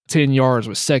 10 yards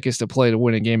with seconds to play to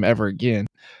win a game ever again.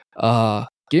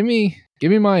 Give me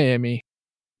Miami.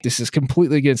 This is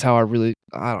completely against how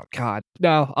I'll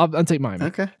take Miami.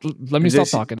 Okay. Let me stop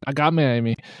talking. I got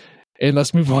Miami. And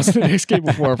let's move on to the next game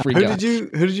before I freak out. Who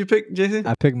did you pick, Jason?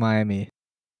 I picked Miami.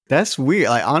 That's weird.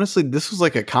 Like, honestly, this was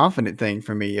like a confident thing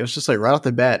for me. It was just like right off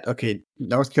the bat. Okay,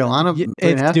 North Carolina,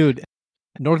 dude.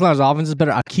 North Carolina's offense is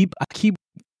better. I keep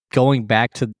going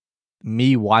back to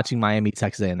me watching Miami,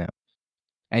 Texas A&M,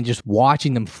 and just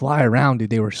watching them fly around. Dude,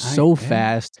 they were so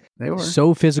fast. They were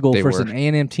so physical versus an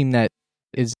A&M team that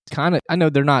is kind of. I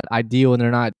know they're not ideal and they're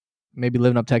not maybe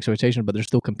living up to expectation, but they're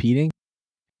still competing.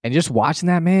 And just watching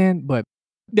that, man, but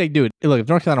dude, look, if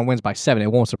North Carolina wins by 7,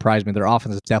 it won't surprise me. Their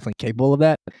offense is definitely capable of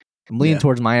that. I'm leaning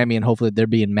towards Miami, and hopefully they're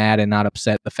being mad and not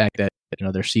upset the fact that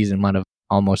their season might have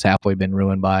almost halfway been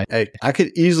ruined by. Hey, I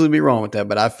could easily be wrong with that,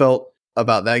 but I felt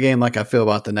about that game like I feel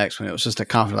about the next one. It was just a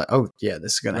confident, like, oh yeah,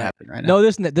 this is going to happen right now.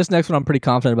 No, this next one I'm pretty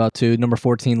confident about too. Number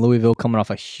 14, Louisville, coming off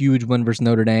a huge win versus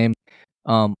Notre Dame.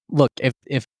 Look,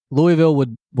 if Louisville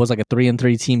was like a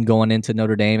 3-3 team going into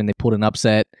Notre Dame and they pulled an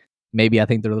upset. Maybe I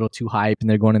think they're a little too hype and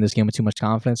they're going in this game with too much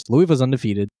confidence. Louisville's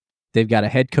undefeated. They've got a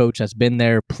head coach that's been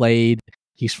there, played.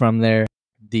 He's from there.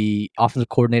 The offensive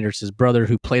coordinator is his brother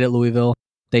who played at Louisville.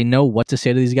 They know what to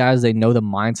say to these guys. They know the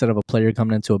mindset of a player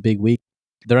coming into a big week.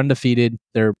 They're undefeated.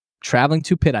 They're traveling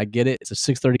to Pitt. I get it. It's a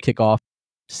 6:30 kickoff.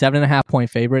 7.5-point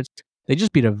favorites. They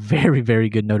just beat a very, very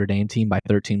good Notre Dame team by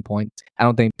 13 points. I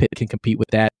don't think Pitt can compete with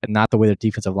that, and not the way their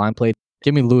defensive line played.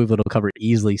 Give me Louisville to cover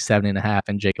easily 7.5,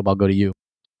 and Jacob, I'll go to you.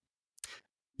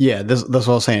 Yeah, that's what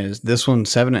I was saying. Is this one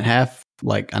 7.5?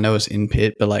 Like, I know it's in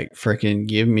Pitt, but like, freaking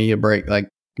give me a break. Like,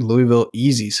 Louisville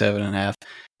easy 7.5.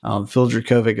 Phil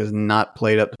Dracovic has not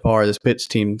played up to par. This Pitt's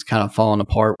team's kind of fallen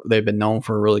apart. They've been known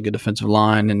for a really good defensive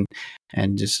line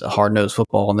and just a hard nosed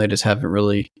football, and they just haven't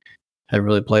really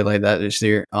played like that this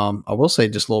year. I will say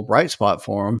just a little bright spot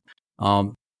for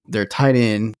them. Their tight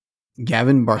end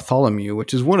Gavin Bartholomew,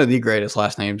 which is one of the greatest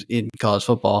last names in college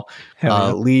football,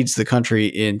 leads the country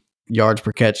in yards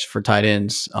per catch for tight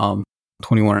ends,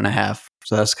 21.5.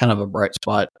 So that's kind of a bright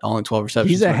spot. Only 12 receptions.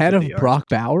 He's ahead of Brock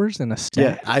Bowers in a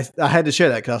stat. Yeah, I had to share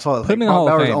that because I saw that. Like, Brock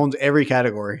Bowers owns every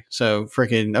category. So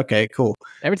freaking okay, cool.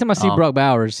 Every time I see Brock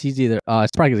Bowers, he's either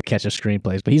it's probably going to catch a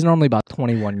screenplays, but he's normally about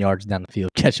 21 yards down the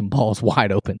field, catching balls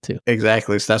wide open too.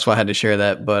 Exactly. So that's why I had to share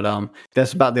that. But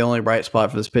that's about the only bright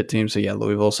spot for this Pitt team. So yeah,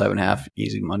 Louisville 7.5,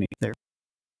 easy money there.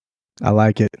 I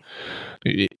like it.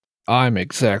 I'm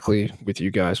exactly with you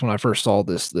guys. When I first saw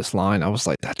this line, I was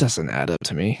like, that doesn't add up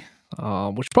to me.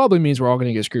 Which probably means we're all going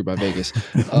to get screwed by Vegas.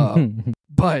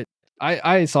 But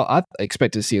I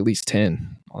expected to see at least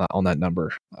 10 on that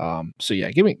number. So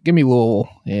yeah, give me Louisville,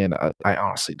 and I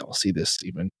honestly don't see this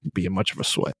even being much of a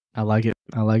sweat. I like it.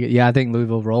 Yeah, I think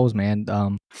Louisville rolls, man.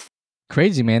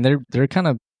 Crazy, man. They're kind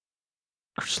of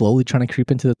slowly trying to creep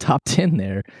into the top 10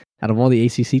 there. Out of all the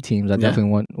ACC teams, I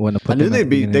definitely want to put. I knew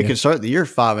they could start the year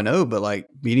 5-0, but like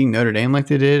beating Notre Dame like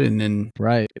they did, and then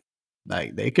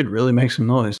like they could really make some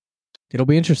noise. It'll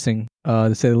be interesting,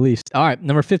 to say the least. All right,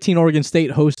 number 15, Oregon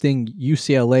State hosting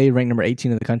UCLA, ranked number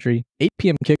 18 in the country. 8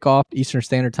 p.m. kickoff, Eastern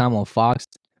Standard Time on Fox.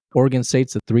 Oregon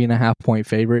State's a 3.5-point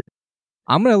favorite.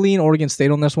 I'm going to lean Oregon State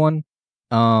on this one.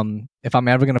 If I'm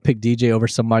ever going to pick DJ over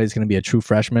somebody who's going to be a true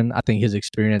freshman, I think his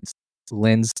experience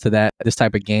lends to this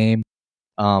type of game.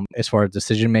 As far as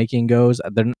decision making goes,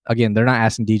 they're not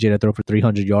asking DJ to throw for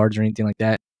 300 yards or anything like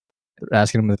that. They're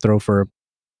asking him to throw for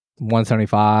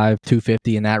 175,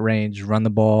 250 in that range, run the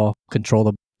ball, control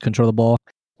the ball.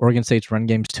 Oregon State's run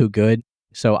game's too good,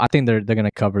 so I think they're going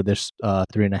to cover this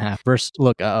 3.5. Versus,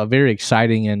 look, a very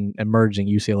exciting and emerging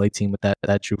UCLA team with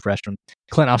that true freshman.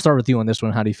 Clint, I'll start with you on this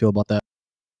one. How do you feel about that?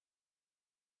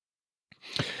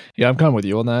 Yeah, I'm kind of with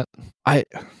you on that.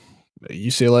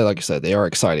 UCLA, like I said, they are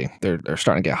exciting. They're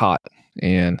starting to get hot,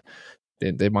 and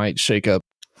they might shake up,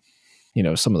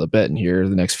 some of the betting here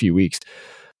the next few weeks.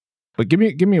 But give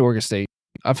me Oregon State.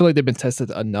 I feel like they've been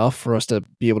tested enough for us to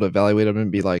be able to evaluate them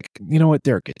and be like, you know what,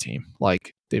 they're a good team.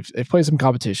 Like they've played some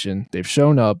competition. They've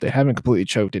shown up. They haven't completely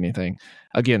choked anything.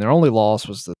 Again, their only loss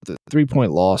was the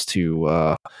 3-point loss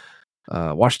to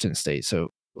Washington State. So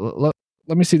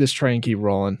let me see this train keep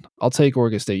rolling. I'll take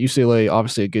Oregon State. UCLA,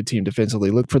 obviously a good team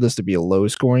defensively. Look for this to be a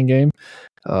low-scoring game.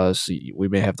 So we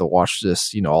may have to watch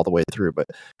this, all the way through. But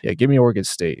yeah, give me Oregon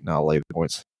State, and I'll lay the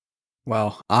points.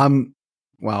 Wow, I'm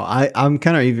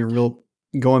kind of even real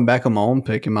going back on my own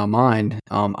pick in my mind,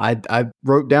 I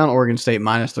wrote down Oregon State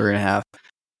minus 3.5.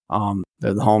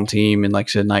 They're the home team, and like I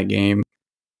said, night game.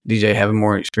 DJ having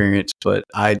more experience, but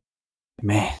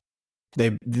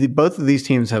both of these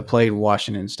teams have played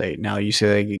Washington State. Now you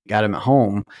say they got them at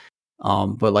home,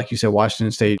 but like you said,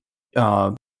 Washington State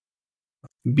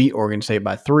beat Oregon State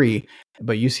by 3,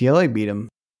 but UCLA beat them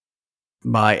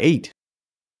by 8,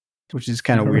 which is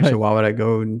kind of weird. Right. So why would I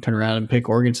go and turn around and pick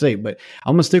Oregon State? But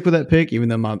I'm gonna stick with that pick, even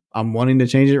though I'm wanting to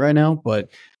change it right now. But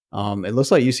it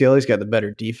looks like UCLA's got the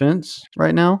better defense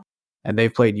right now, and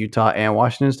they've played Utah and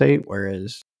Washington State,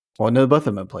 whereas no, both of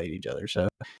them have played each other. So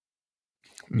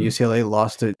UCLA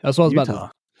lost to That's what I was Utah. about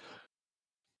to.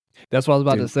 That's what I was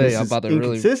about to say. I'm about to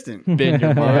really bend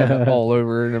your mind all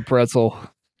over in a pretzel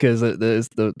because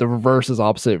the reverse is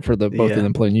opposite for both of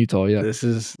them playing Utah. Yeah, this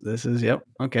is yep.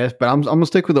 Okay, but I'm gonna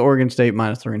stick with the Oregon State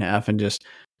minus 3.5 and just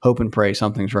hope and pray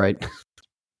something's right.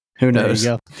 Who knows?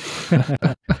 There you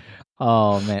go.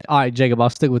 Oh man! All right, Jacob, I'll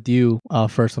stick with you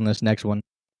first on this next one.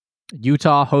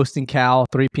 Utah hosting Cal,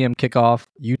 3 p.m. kickoff.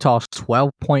 Utah's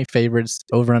 12-point favorites.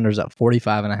 Over-unders at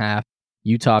 45.5.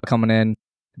 Utah coming in.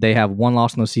 They have 1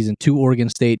 loss in the season to Oregon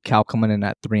State. Cal coming in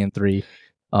at 3-3.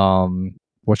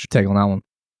 What's your take on that one?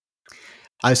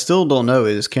 I still don't know.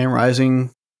 Is Cam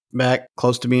Rising back,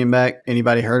 close to being back?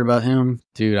 Anybody heard about him?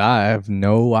 Dude, I have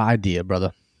no idea,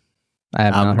 brother. I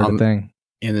have not heard a thing.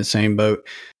 In the same boat.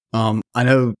 I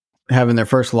know having their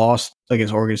first loss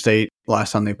against Oregon State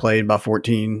last time they played by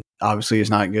 14 obviously is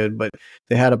not good, but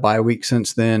they had a bye week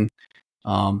since then.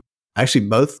 Actually,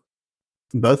 both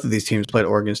of these teams played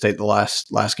Oregon State the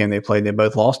last game they played. They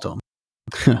both lost to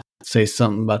them. Say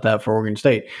something about that for Oregon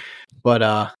State. But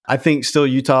I think still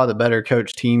Utah, the better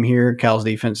coached team here. Cal's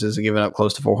defense is giving up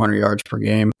close to 400 yards per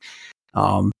game.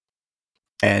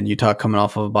 And Utah coming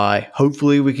off of a bye.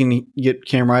 Hopefully we can get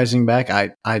Cam Rising back.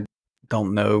 I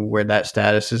don't know where that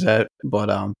status is at, but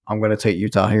I'm going to take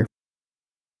Utah here.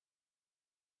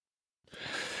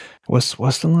 What's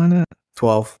the line at?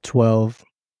 12.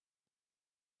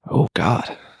 Oh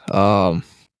God.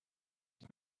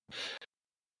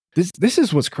 This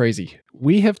is what's crazy.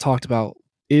 We have talked about,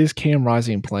 is Cam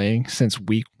Rising playing since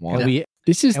week 1? We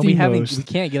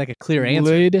can't get like a clear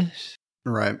answer.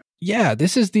 Right. Yeah,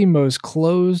 this is the most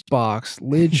closed box,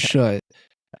 lid shut.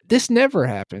 This never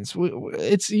happens.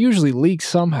 It's usually leaked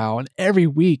somehow, and every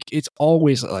week it's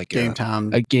always like game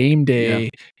time, a game day.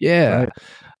 Yeah. Right.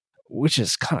 Which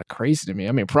is kind of crazy to me.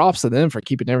 I mean, props to them for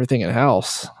keeping everything in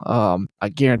house. I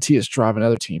guarantee it's driving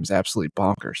other teams absolutely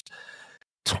bonkers.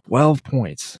 12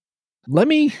 points.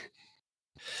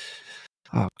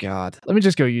 Oh God. Let me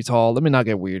just go Utah. Let me not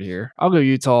get weird here. I'll go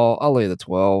Utah. I'll lay the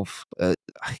 12.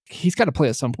 He's got to play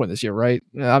at some point this year, right?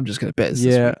 I'm just going to bet.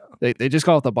 Yeah. They just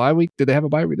call it the bye week. Did they have a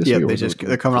bye week this week? Yeah,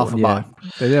 they're coming off a bye.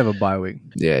 They have a bye week.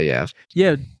 Yeah.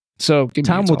 So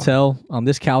time will tell.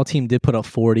 This Cal team did put up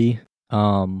 40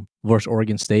 versus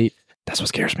Oregon State. That's what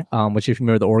scares me. Which, if you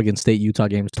remember, the Oregon State-Utah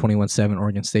game was 21-7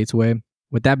 Oregon State's way.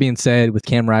 With that being said, with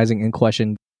Cam Rising in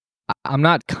question, I'm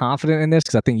not confident in this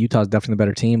because I think Utah's definitely the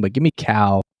better team, but give me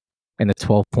Cal and the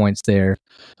 12 points there.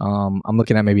 I'm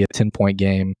looking at maybe a 10-point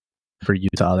game for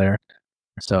Utah there.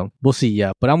 So we'll see,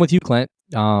 yeah. But I'm with you, Clint.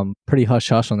 Pretty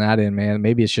hush-hush on that end, man.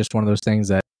 Maybe it's just one of those things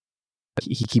that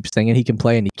he keeps thinking he can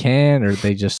play and he can, or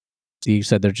you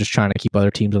said they're just trying to keep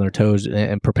other teams on their toes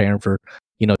and preparing for,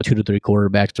 2 to 3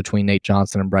 quarterbacks between Nate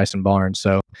Johnson and Bryson Barnes.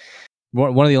 So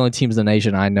one of the only teams in the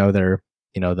nation I know that are,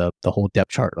 the whole depth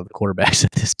chart of the quarterbacks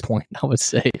at this point, I would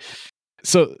say.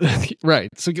 So, right.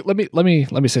 So let me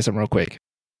say something real quick.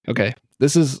 Okay.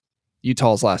 This is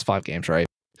Utah's last 5 games, right?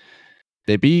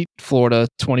 They beat Florida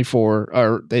 24,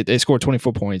 or they scored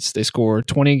 24 points. They scored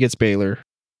 20 against Baylor.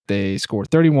 They scored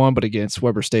 31, but against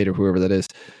Weber State or whoever that is.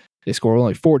 They scored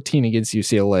only 14 against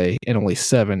UCLA and only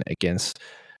 7 against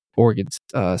Oregon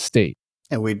State.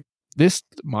 And this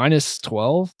minus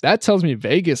 12, that tells me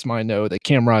Vegas might know that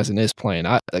Cam Rising is playing.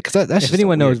 That's if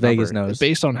anyone knows, Vegas knows.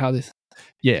 Based on how this,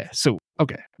 yeah. So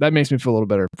okay, that makes me feel a little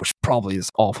better, which probably is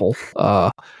awful.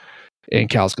 And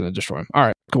Cal's going to destroy him. All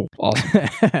right, cool,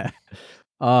 awesome.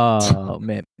 Oh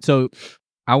man, so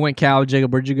I went Cal.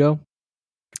 Jacob, where'd you go?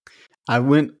 I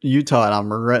went Utah, and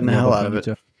I'm regretting the hell out of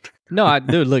it. No,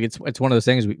 dude, look, it's one of those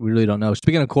things we really don't know.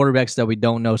 Speaking of quarterbacks that we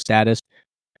don't know status,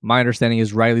 my understanding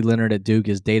is Riley Leonard at Duke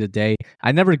is day-to-day.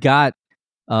 I never got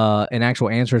an actual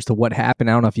answer as to what happened.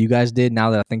 I don't know if you guys did.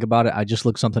 Now that I think about it, I just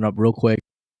looked something up real quick.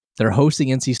 They're hosting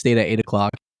NC State at 8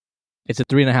 o'clock. It's a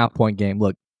 3.5-point game.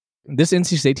 Look, this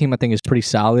NC State team I think is pretty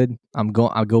solid.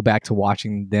 I'll go back to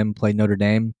watching them play Notre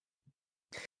Dame.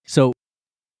 So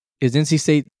is NC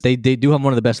State, they do have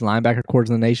one of the best linebacker corps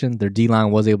in the nation. Their D-line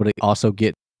was able to also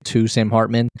get to Sam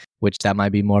Hartman, which that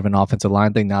might be more of an offensive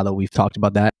line thing now that we've talked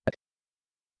about that.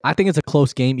 I think it's a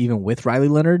close game even with Riley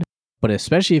Leonard, but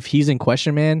especially if he's in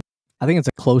question, man, I think it's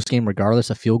a close game regardless,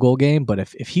 a field goal game. But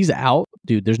if he's out,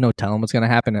 dude, there's no telling what's going to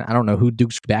happen. And I don't know who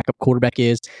Duke's backup quarterback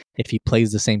is if he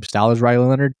plays the same style as Riley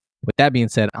Leonard. With that being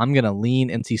said, I'm going to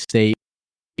lean NC State.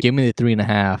 Give me the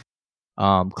 3.5.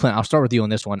 Clint, I'll start with you on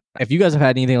this one. If you guys have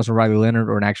had anything else from Riley Leonard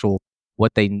or an actual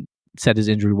what they said his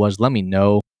injury was, let me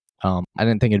know. I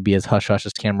didn't think it'd be as hush-hush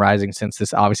as Cam Rising since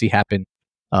this obviously happened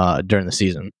during the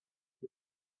season.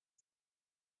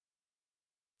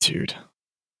 Dude,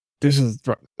 this is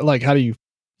like, how do you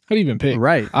even pick?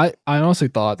 Right. I honestly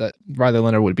thought that Riley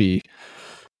Leonard would be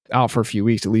out for a few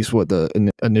weeks, at least what the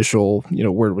initial,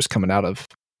 word was coming out of,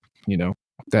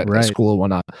 that school and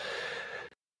whatnot.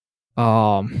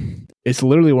 It's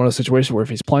literally one of those situations where if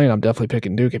he's playing, I'm definitely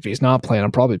picking Duke. If he's not playing,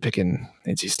 I'm probably picking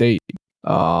NC State.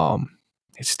 NC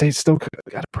State still got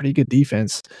a pretty good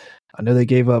defense. I know they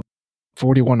gave up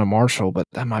 41 to Marshall, but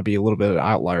that might be a little bit of an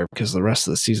outlier because the rest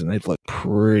of the season they've looked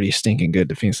pretty stinking good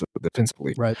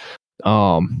defensively. Right.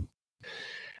 I'm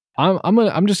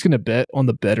just gonna bet on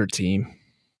the better team.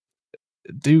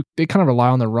 Duke, they kind of rely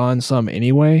on the run some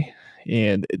anyway,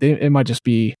 and it might just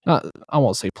be I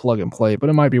won't say plug and play, but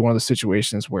it might be one of the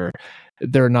situations where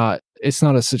it's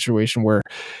not a situation where,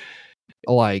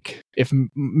 like, if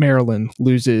Maryland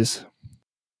loses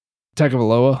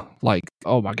Tagovailoa, like,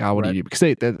 oh my God, what do you do?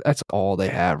 Because that's all they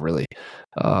have, really.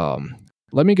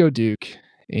 Let me go Duke,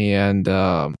 and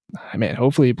man,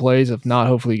 hopefully he plays. If not,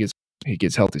 hopefully he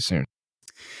gets healthy soon.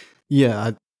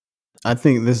 Yeah, I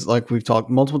think this, like we've talked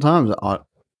multiple times,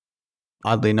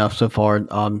 oddly enough so far,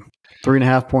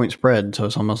 3.5 point spread. So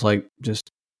it's almost like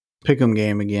just pick 'em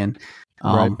game again.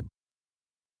 Right.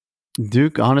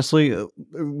 Duke, honestly,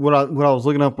 what I was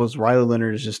looking up was Riley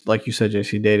Leonard is just, like you said,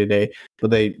 JC, day to day,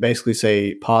 but they basically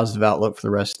say positive outlook for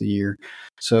the rest of the year.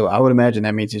 So I would imagine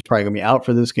that means he's probably going to be out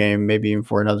for this game, maybe even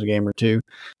for another game or two.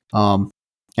 And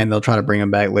they'll try to bring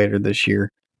him back later this year.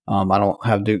 I don't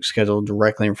have Duke scheduled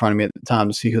directly in front of me at the time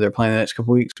to see who they're playing the next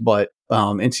couple weeks, but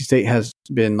NC State has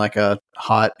been like a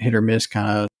hot hit or miss kind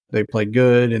of. They played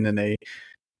good and then they,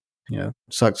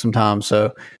 suck sometimes.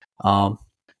 So,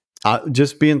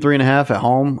 just being 3.5 at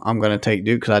home, I'm going to take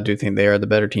Duke because I do think they are the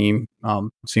better team.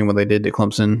 Seeing what they did to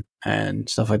Clemson and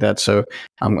stuff like that, so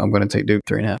I'm going to take Duke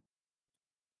 3.5.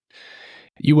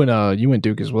 You went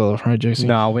Duke as well, right, JC?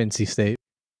 No, I went NC State.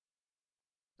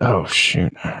 Oh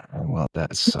shoot! Well,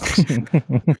 that sucks. All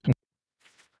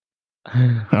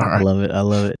right. I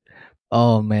love it.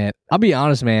 Oh man, I'll be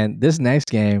honest, man. This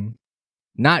next game,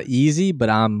 not easy,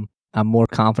 but I'm more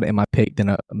confident in my pick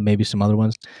than maybe some other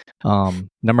ones.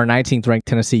 Number 19th ranked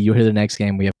Tennessee. You'll hear the next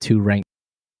game. We have two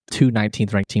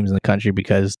 19th ranked teams in the country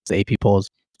because the AP polls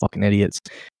fucking idiots.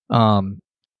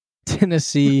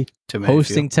 Tennessee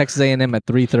hosting Texas A&M at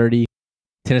 3:30.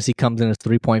 Tennessee comes in as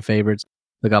 3-point favorites.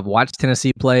 Look, I've watched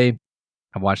Tennessee play.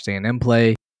 I've watched A&M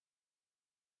play.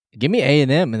 Give me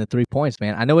A&M in the 3 points,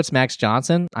 man. I know it's Max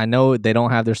Johnson. I know they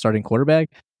don't have their starting quarterback,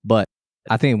 but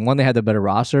I think, one, they had the better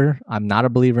roster. I'm not a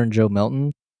believer in Joe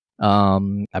Milton.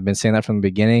 I've been saying that from the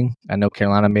beginning. I know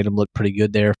Carolina made him look pretty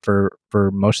good there for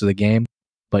most of the game.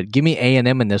 But give me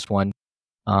A&M in this one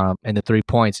and the 3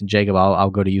 points. And Jacob, I'll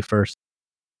go to you first.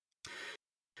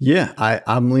 Yeah,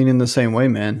 I'm leaning the same way,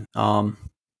 man.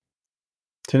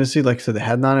 Tennessee, like I said, they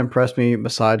had not impressed me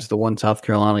besides the one South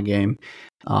Carolina game.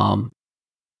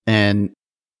 And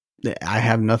I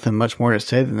have nothing much more to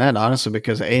say than that, honestly,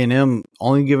 because A&M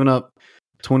only giving up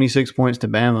 26 points to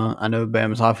Bama. I know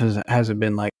Bama's offense hasn't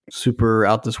been like super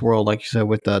out this world, like you said,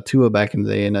 with Tua back in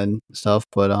the day and stuff.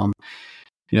 But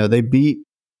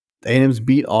A&M's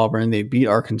beat Auburn, they beat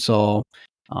Arkansas.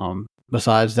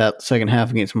 Besides that second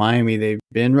half against Miami, they've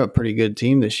been a pretty good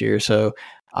team this year. So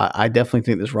I definitely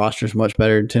think this roster is much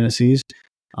better than Tennessee's.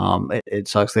 It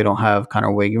sucks they don't have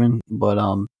Connor Wakeman, but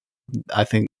I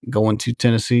think going to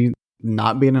Tennessee,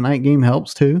 not being a night game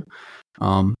helps too.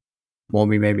 Won't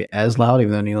be maybe as loud,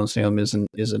 even though Neyland Stadium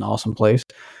is an awesome place.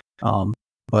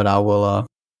 But I'll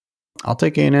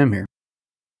take A&M here.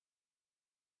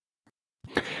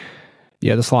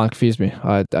 Yeah, this line confused me.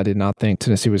 I did not think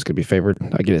Tennessee was going to be favored.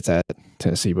 I get it's at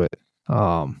Tennessee, but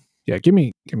yeah, give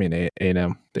me an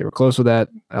A&M. They were close with that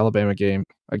Alabama game.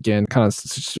 Again, kind of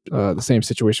the same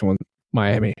situation with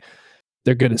Miami.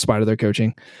 They're good in spite of their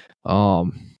coaching.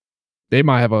 They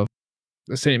might have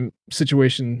the same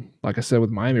situation, like I said,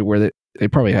 with Miami, where they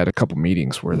probably had a couple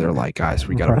meetings where they're like, guys,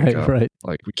 we got to wake up. Right.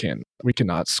 Like we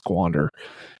cannot squander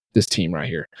this team right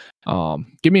here.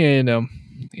 Give me A&M,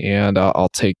 and I'll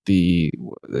take you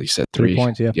said 3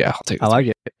 points. Yeah, I'll take. I like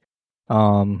it.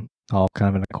 All kind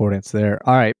of in accordance there.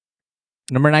 All right.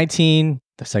 Number 19,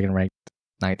 the second ranked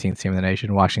 19th team in the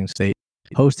nation, Washington State,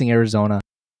 hosting Arizona.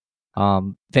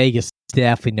 Vegas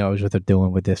definitely knows what they're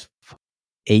doing with this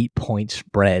 8-point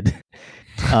spread.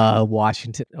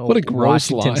 Washington line.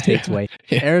 State's way.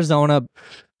 Yeah. Arizona,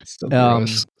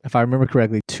 if I remember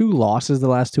correctly, 2 losses the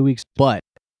last 2 weeks, but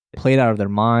played out of their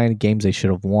mind, games they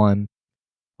should have won.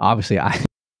 Obviously,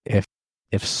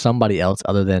 if somebody else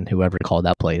other than whoever called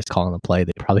that play is calling the play,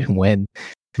 they probably win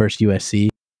versus USC.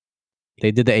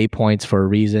 They did the 8 points for a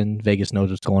reason. Vegas knows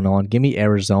what's going on. Give me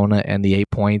Arizona and the 8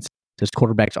 points. This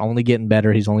quarterback's only getting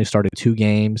better. He's only started 2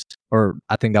 games, or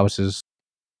I think that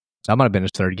might have been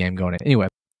his 3rd game going in. Anyway,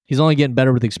 he's only getting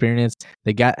better with experience.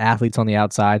 They got athletes on the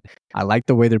outside. I like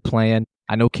the way they're playing.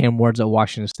 I know Cam Ward's at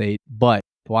Washington State, but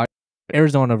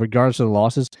Arizona, regardless of the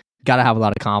losses, got to have a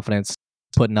lot of confidence,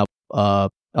 putting up a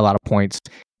lot of points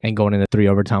and going into 3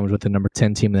 overtimes with the number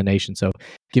 10 team in the nation. So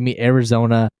give me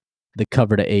Arizona, the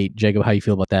cover to 8. Jacob, how you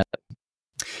feel about that?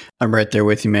 I'm right there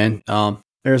with you, man.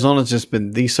 Arizona's just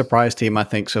been the surprise team, I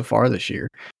think, so far this year.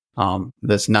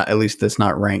 That's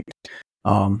not ranked.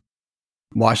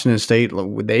 Washington State,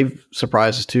 they've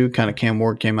surprised us too. Kind of Cam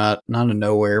Ward came out not out of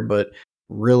nowhere, but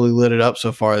really lit it up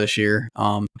so far this year.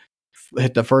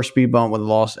 Hit the first speed bump with a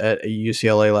loss at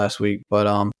UCLA last week.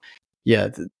 But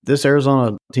this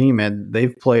Arizona team, man,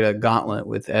 they've played a gauntlet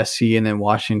with SC and then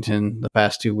Washington the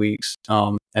past 2 weeks.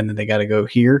 And then they got to go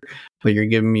here, but you're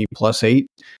giving me +8.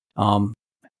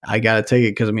 I got to take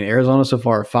it because, Arizona so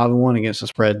far 5-1 against the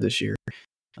spread this year.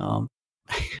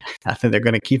 I think they're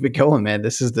going to keep it going, man.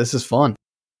 This is fun.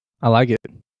 I like it.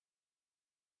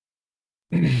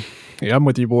 Yeah, I'm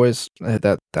with you, boys.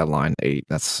 That line 8,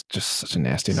 that's just such a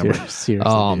nasty number.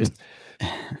 Seriously,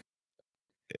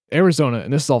 Arizona,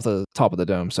 and this is off the top of the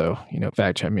dome, so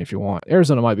fact check me if you want.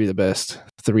 Arizona might be the best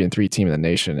 3-3 team in the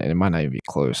nation, and it might not even be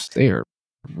close. They are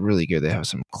really good. They have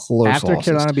some close after losses.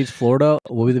 Carolina beats Florida,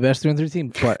 will be the best 3-3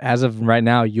 team. But as of right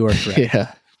now, you are correct.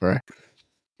 Yeah, right.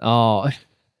 Oh,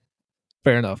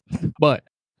 fair enough. But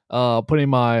putting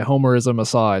my homerism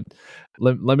aside,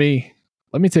 let me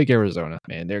take Arizona,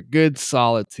 man. They're a good,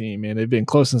 solid team, man. They've been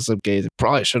close in some games. They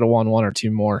probably should have won 1 or 2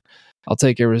 more. I'll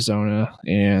take Arizona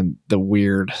and the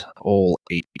weird old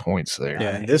 8 points there.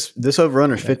 Yeah, this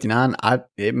over-under is 59.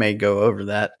 It may go over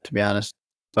that, to be honest.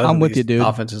 I'm with you, dude.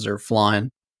 Offenses are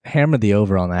flying. Hammer the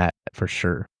over on that for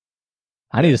sure.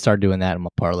 I need to start doing that in my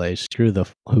parlays. Screw the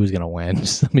who's going to win.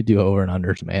 Just let me do over and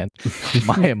unders, man.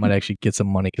 I might actually get some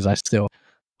money because I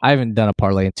haven't done a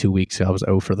parlay in 2 weeks. So I was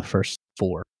 0 for the first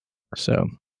 4. So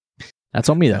that's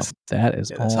on me, though.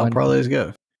 That's how parlays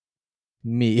go.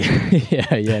 Me.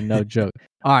 yeah, no joke.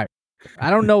 All right.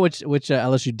 I don't know which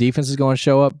LSU defense is going to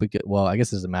show up. Because, well, I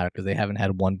guess it doesn't matter because they haven't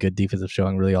had one good defensive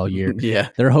showing really all year. Yeah.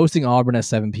 They're hosting Auburn at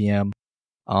 7 p.m.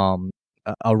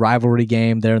 A rivalry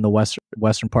game there in the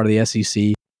western part of the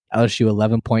SEC. LSU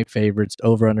 11-point favorites,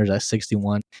 over-unders at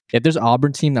 61. If there's an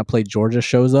Auburn team that played Georgia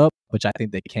shows up, which I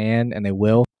think they can and they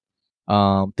will,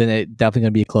 then it's definitely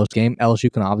going to be a close game.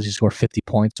 LSU can obviously score 50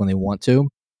 points when they want to,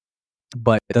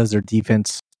 but does their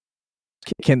defense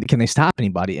can they stop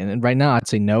anybody? And right now, I'd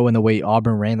say no. And the way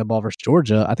Auburn ran the ball versus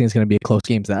Georgia, I think it's going to be a close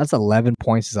game. So that's 11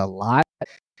 points is a lot.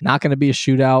 Not going to be a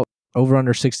shootout. Over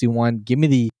under 61. Give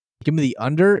me the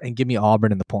under and give me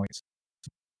Auburn in the points.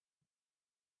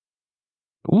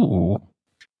 Ooh,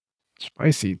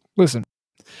 spicy. Listen,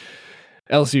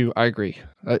 LSU, I agree.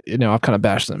 I've kind of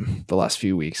bashed them the last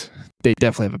few weeks. They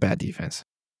definitely have a bad defense.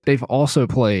 They've also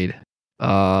played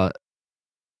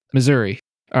Missouri.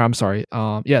 I'm sorry.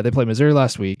 They played Missouri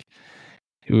last week,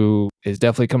 who is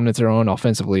definitely coming into their own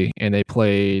offensively, and they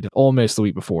played Ole Miss the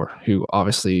week before, who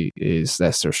obviously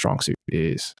that's their strong suit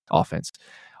is offense.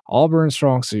 Auburn's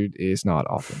strong suit is not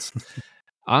offense.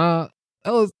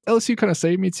 LSU kind of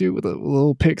saved me too with a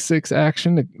little pick 6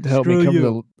 action to help me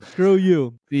cover Screw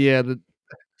you. Yeah,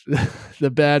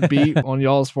 the bad beat on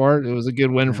y'all's part. It was a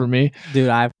good win for me. Dude,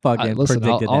 I fucking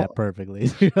predicted that perfectly.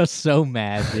 You're so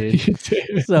mad, dude.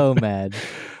 So mad.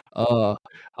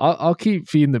 I'll keep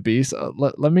feeding the beast.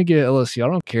 Let me get LSU. I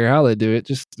don't care how they do it.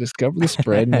 Just cover the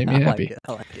spread and make me happy.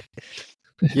 I like it.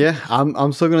 Yeah,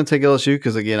 I'm still going to take LSU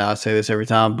because, again, I say this every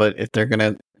time, but if they're going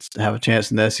to have a chance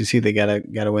in the SEC, they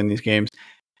gotta win these games.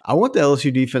 I want the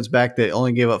LSU defense back that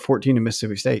only gave up 14 to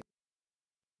Mississippi State.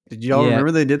 Did y'all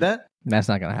remember they did that? That's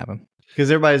not going to happen. Because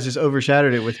everybody's just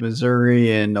overshadowed it with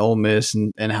Missouri and Ole Miss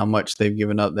and how much they've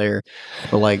given up there.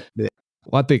 But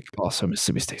I think also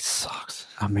Mississippi State sucks.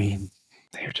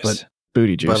 They're just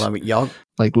booty juice. But y'all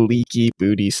leaky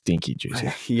booty, stinky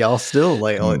juice. Y'all still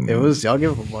it was y'all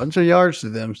give a bunch of yards to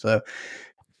them. So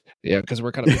yeah, because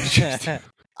we're kind of booty juice.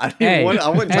 I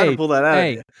wasn't trying to pull that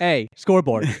out. Hey,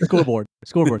 scoreboard.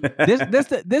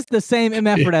 This the same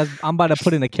effort as I'm about to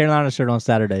put in a Carolina shirt on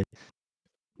Saturday.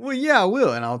 Well, yeah, I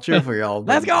will, and I'll cheer for y'all.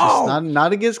 Let's go! Just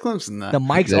not against Clemson, though. The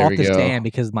mic's off the stand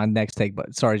because my next take.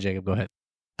 But sorry, Jacob, go ahead.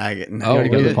 I get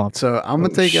really? So I'm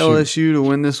gonna take LSU to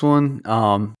win this one.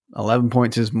 11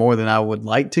 points is more than I would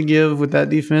like to give with that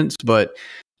defense, but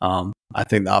I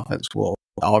think the offense will.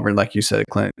 Auburn, like you said,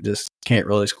 Clint just can't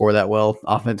really score that well.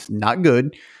 Offense not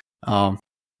good. I'll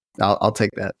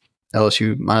take that.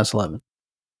 LSU minus 11.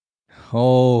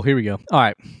 Oh, here we go. All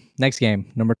right, next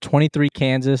game. Number 23,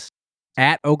 Kansas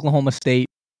at Oklahoma State.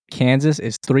 Kansas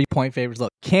is 3-point favorites.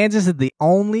 Look, Kansas is the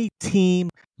only team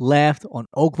left on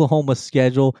Oklahoma's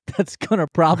schedule that's gonna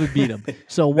probably beat them.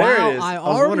 So while I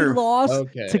already lost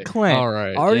to Clint,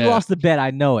 I already lost the bet.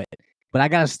 I know it, but I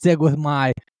gotta stick with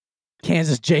my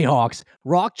Kansas Jayhawks.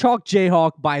 Rock chalk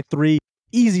Jayhawk by 3.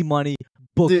 Easy money.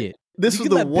 Book it. This was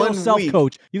the one week.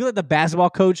 Coach. You can let the basketball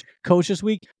coach this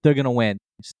week. They're gonna win.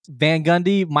 Van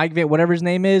Gundy, Mike Van, whatever his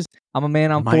name is. I'm a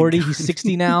man. I'm 40. He's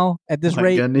 60 now. At this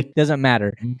rate, Gundy. Doesn't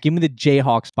matter. Give me the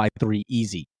Jayhawks by 3.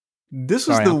 Easy. This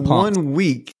was the one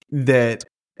week that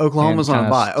Oklahoma's on a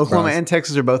bye. Oklahoma and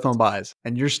Texas are both on byes,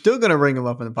 and you're still gonna bring them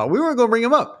up in the pot. We weren't gonna bring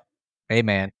them up. Hey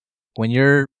man, when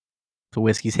the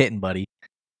whiskey's hitting, buddy,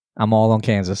 I'm all on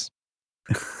Kansas.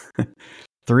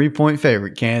 3-point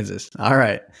favorite, Kansas. All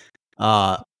right.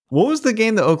 What was the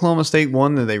game that Oklahoma State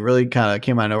won that they really kind of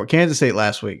came out of nowhere? Kansas State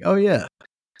last week. Oh yeah.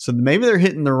 So maybe they're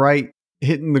hitting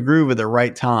the groove at the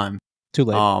right time. Too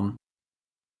late. Are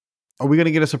we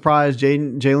gonna get a surprise?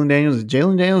 Jalen Daniels? Is it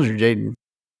Jalen Daniels or Jaden?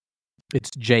 It's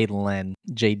Jalen.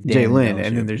 Jalen,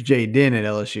 and then there's Jaden at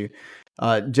LSU.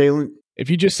 Jalen. If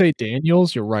you just say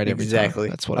Daniels, you're right every exactly.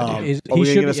 time. That's what I do. Are we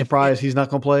going to get a surprise he's not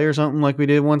going to play or something like we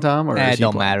did one time? Or it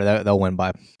don't matter. They'll win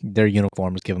by their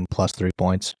uniforms. Give them plus 3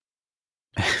 points.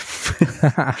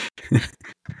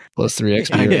 Plus 3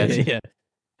 extra. Yeah.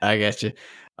 I got you.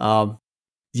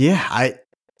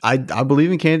 I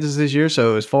believe in Kansas this year.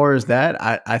 So as far as that,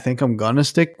 I think I'm going to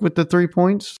stick with the 3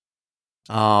 points.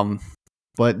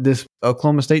 But this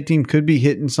Oklahoma State team could be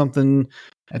hitting something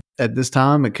at this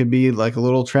time. It could be like a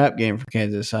little trap game for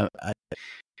Kansas. But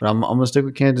I'm going to stick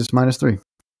with Kansas minus 3.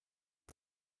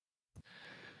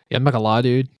 Yeah, I'm not going to lie,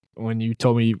 dude. When you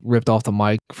told me you ripped off the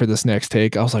mic for this next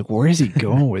take, I was like, where is he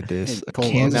going with this?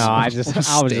 Kansas I was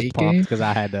just pumped because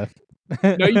I had to.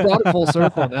 No, you brought it full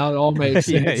circle. Now it all makes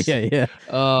sense. Yeah.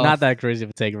 Not that crazy of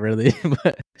a take, really.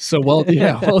 But. So, well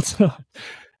done.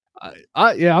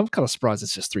 I'm kind of surprised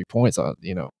it's just 3 points. But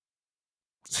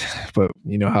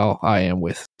you know how I am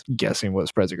with guessing what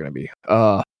spreads are going to be.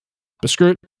 But screw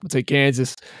it. We'll take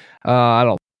Kansas. I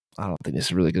don't think this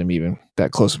is really going to be even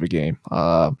that close of a game.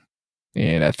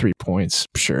 And at 3 points,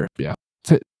 sure, yeah.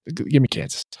 Give me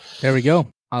Kansas. There we go.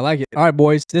 I like it. All right,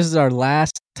 boys. This is our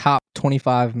last top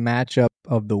 25 matchup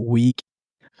of the week.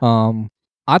 I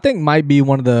think might be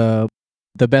one of the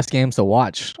best games to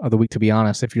watch of the week, to be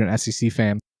honest, if you're an SEC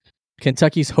fan.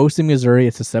 Kentucky's hosting Missouri.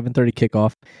 It's a 7:30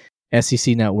 kickoff.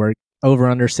 SEC Network.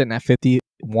 Over-under sitting at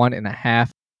 51.5.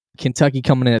 Kentucky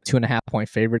coming in at 2.5-point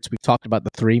favorites. We've talked about the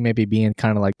 3 maybe being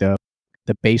kind of like the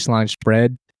baseline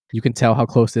spread. You can tell how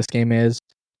close this game is.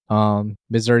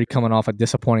 Missouri coming off a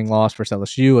disappointing loss versus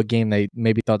LSU, a game they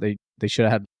maybe thought they should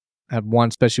have won,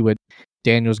 especially with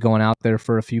Daniels going out there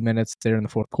for a few minutes there in the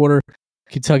fourth quarter.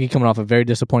 Kentucky coming off a very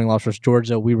disappointing loss versus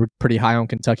Georgia. We were pretty high on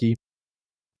Kentucky.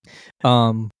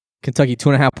 Kentucky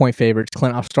 2.5-point favorites.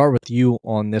 Clint, I'll start with you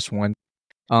on this one.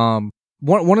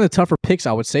 One of the tougher picks,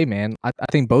 I would say, man. I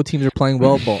think both teams are playing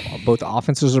well. Both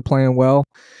offenses are playing well.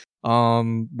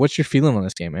 What's your feeling on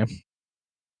this game, man?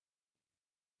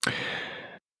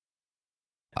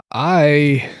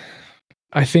 I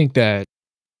think that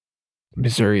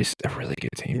Missouri is a really good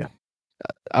team. Yeah.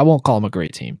 I won't call them a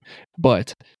great team,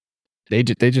 but they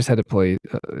just had to play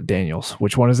Daniels.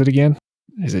 Which one is it again?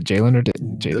 Is it Jalen or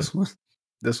Jaden?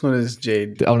 This one is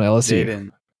Jade. On LSU. Jaden.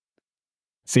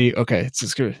 See, okay, it's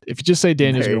just good. If you just say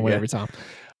Daniels, you're gonna win every time.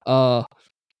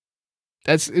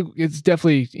 It's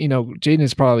definitely, Jaden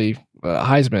is probably a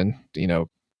Heisman,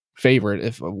 favorite,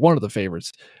 if one of the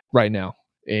favorites right now.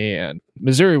 And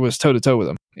Missouri was toe to toe with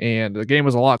them, and the game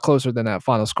was a lot closer than that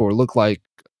final score looked like.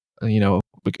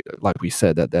 Like we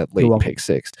said, that late pick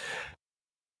 6.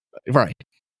 Right.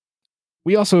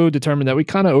 We also determined that we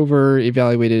kind of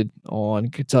over-evaluated on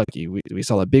Kentucky. We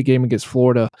saw a big game against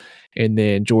Florida, and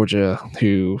then Georgia,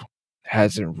 who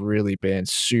hasn't really been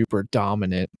super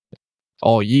dominant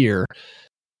all year,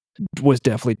 was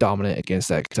definitely dominant against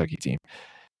that Kentucky team.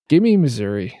 Give me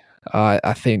Missouri.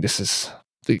 I think this is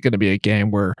going to be a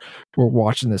game where we're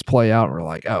watching this play out and we're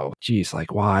like, oh, geez,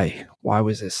 like why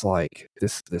was this like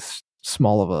this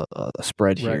small of a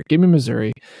spread here? Right. Give me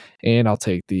Missouri, and I'll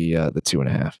take the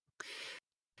 2.5.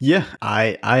 Yeah,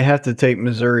 I have to take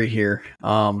Missouri here.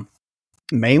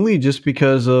 Mainly just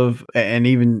because of, and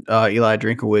even Eli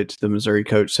Drinkowitz, the Missouri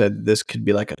coach, said this could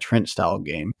be like a trench style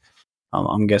game.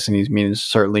 I'm guessing he's meaning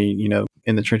certainly,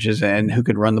 in the trenches and who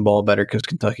could run the ball better because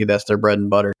Kentucky, that's their bread and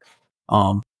butter.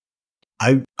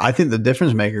 I think the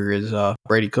difference maker is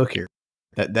Brady Cook here.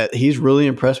 That he's really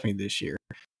impressed me this year.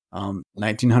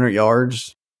 1,900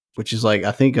 yards, which is like,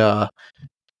 I think,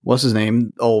 what's his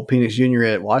name? Old Penix Jr.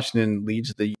 at Washington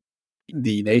leads the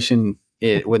nation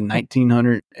with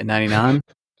 1,999.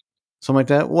 Something like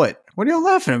that. What are y'all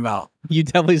laughing about? You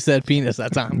definitely said penis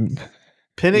that time.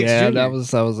 Penix Yeah, Jr. that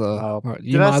was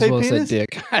you Did might I as say well have said penis?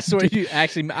 dick. I swear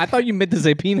I thought you meant to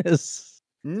say penis.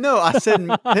 No, I said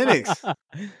Penix. All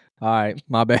right,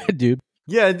 my bad, dude.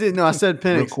 Yeah, I did. No, I said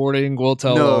Penix. Recording will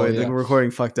tell. No, yeah. the recording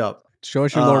fucked up. Show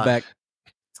us your lower back.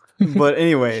 But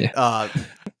anyway,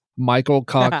 Michael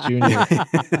Cock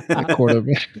Jr.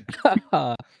 quarterback.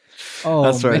 Oh,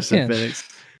 that's right. I said man. Penix.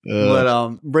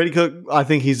 But Brady Cook, I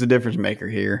think he's the difference maker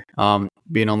here.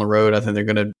 Being on the road, I think they're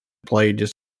going to play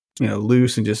just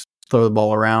loose and just throw the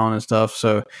ball around and stuff.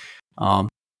 So,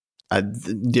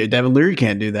 Devin Leary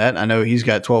can't do that. I know he's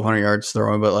got 1,200 yards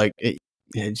throwing, but like it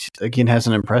again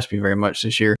hasn't impressed me very much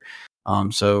this year.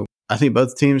 So I think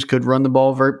both teams could run the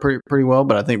ball pretty well,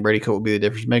 but I think Brady Cook will be the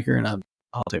difference maker, and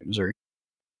I'll take Missouri.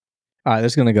 All right,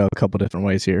 this is going to go a couple different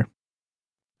ways here.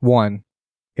 One,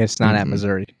 it's not at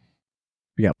Missouri.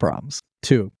 We got problems.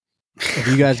 Two, if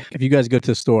you guys go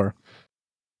to the store,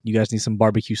 you guys need some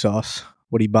barbecue sauce.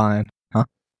 What are you buying? Huh?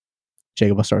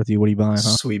 Jacob, I'll start with you. What are you buying? Huh?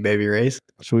 Sweet Baby Ray's.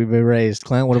 Sweet Baby Ray's.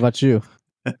 Clint, what about you?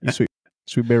 You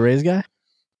sweet Baby Ray's guy?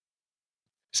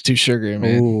 It's too sugary,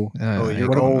 man. Ooh.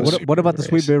 What about the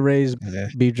Sweet Baby Ray's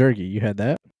beef jerky? You had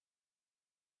that?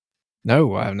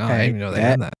 No, I have not. I didn't even know they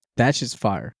had that. That's just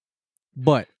fire.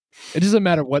 But it doesn't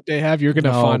matter what they have. You're going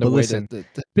to find a way to spin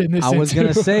this. I was going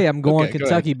to say I'm going Okay,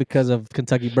 Kentucky because of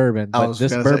Kentucky bourbon, but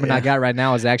this bourbon I got right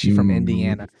now is actually from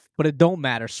Indiana. But it don't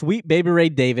matter. Sweet Baby Ray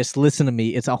Davis, listen to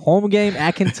me. It's a home game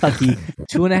at Kentucky,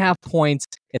 2.5 points.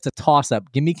 It's a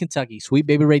toss-up. Give me Kentucky. Sweet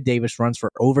Baby Ray Davis runs for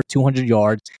over 200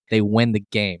 yards. They win the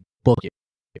game. Book it.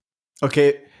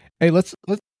 Okay. Hey, let's.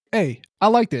 Hey, I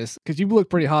like this because you look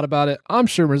pretty hot about it. I'm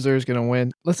sure Missouri's going to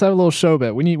win. Let's have a little show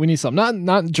bet. We need something.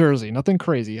 Not in Jersey. Nothing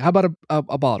crazy. How about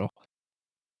a bottle?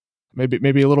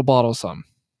 Maybe a little bottle of something.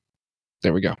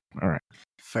 There we go. All right.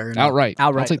 Fair enough. Outright.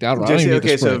 I'll take the outright. Jesse,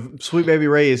 okay, so Sweet Baby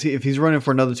Ray, if he's running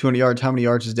for another 200 yards, how many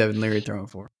yards is Devin Leary throwing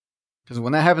for? Because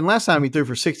when that happened last time, he threw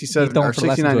for 67 or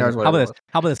 69 yards. How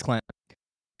about this, Clint?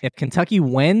 If Kentucky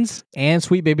wins and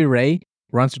Sweet Baby Ray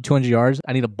runs for 200 yards,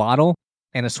 I need a bottle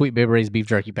and a Sweet Baby Ray's beef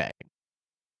jerky bag.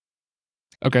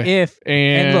 Okay.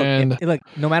 Look,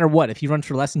 no matter what, if he runs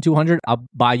for less than 200, I'll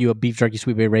buy you a beef jerky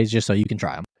Sweet Baby Ray's just so you can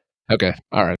try them. Okay.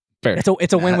 All right. Fair.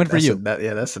 It's a win-win for you.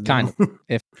 That's a kind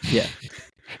of.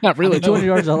 Not really. 200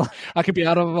 yards. I could be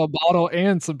out of a bottle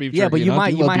and some beef jerky. Yeah, but you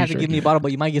might have to give me a bottle,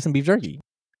 but you might get some beef jerky,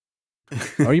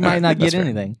 or you might not get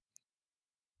anything.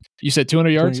 You said 200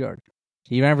 yards. 200 yards.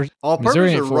 He ran for all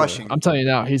purpose or rushing. I'm telling you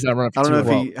now, he's not running for. I don't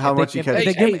know how much he catches.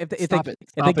 If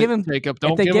they give him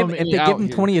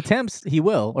 20 attempts, he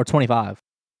will, or 25.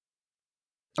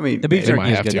 I mean, the beef jerky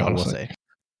is good. I will say.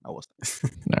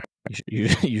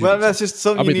 Well, that's just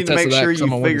something you need to make sure you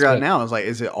figure out now. Is like,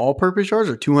 is it all purpose yards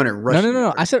or 200 rushing?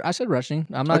 No. I said rushing.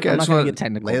 I'm not going to get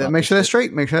technical. Make sure that's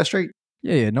straight.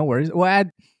 Yeah, no worries. Well,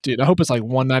 dude, I hope it's like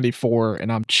 194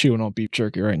 and I'm chewing on beef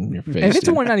jerky right in your face. If it's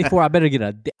a 194, I better get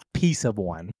a piece of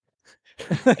one.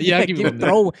 Yeah, at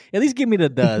least give me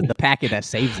the packet that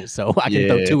saves it, so I can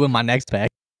throw 2 in my next pack.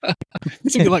 So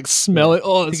you can like smell it.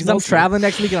 Oh, because I'm traveling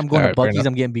next week and I'm going to Buc-ee's.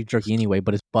 I'm getting beef jerky anyway,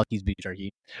 but it's Buc-ee's beef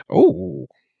jerky. Oh,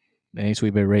 it ain't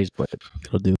Sweet Baby Ray's, but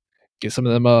it'll do. Get some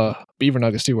of them beaver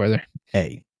nuggets too, while there.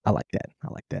 Hey, I like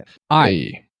that. All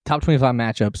right, top 25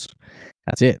 matchups.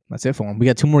 That's it for them. We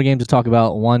got 2 more games to talk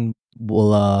about. One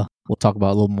we'll talk about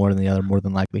a little more than the other, more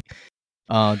than likely.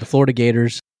 The Florida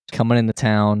Gators coming into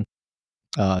town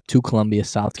to Columbia,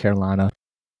 South Carolina.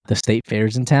 The State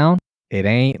Fair's in town. It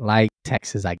ain't like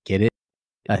Texas. I get it.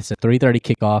 It's a 3:30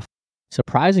 kickoff.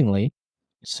 Surprisingly,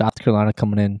 South Carolina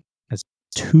coming in as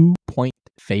 2-point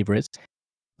favorites.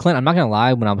 Clint, I'm not going to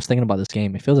lie. When I was thinking about this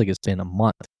game, it feels like it's been a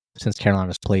month since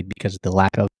Carolina's played because of the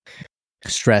lack of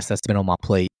stress that's been on my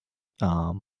plate.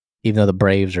 Even though the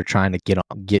Braves are trying to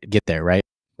get there, right?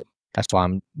 That's why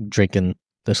I'm drinking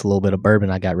this little bit of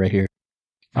bourbon I got right here.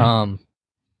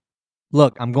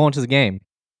 Look, I'm going to the game.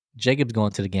 Jacob's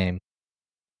going to the game.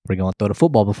 We're going to throw the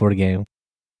football before the game.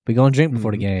 We're going to drink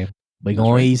before the game. We're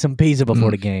going to eat some pizza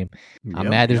before the game. I'm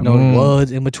mad there's no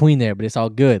words in between there, but it's all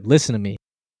good. Listen to me.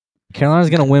 Carolina's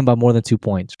going to win by more than 2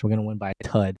 points. We're going to win by a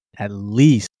tud. At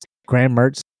least. Graham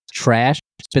Mertz, trash.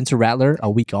 Spencer Rattler, a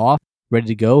week off, ready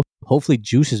to go. Hopefully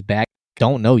Juice is back.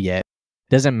 Don't know yet.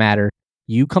 Doesn't matter.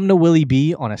 You come to Willie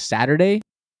B on a Saturday,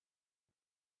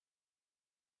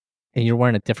 and you're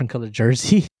wearing a different color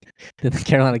jersey than the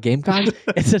Carolina Gamecocks,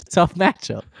 it's a tough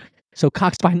matchup. So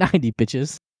Cox by 90,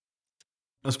 bitches.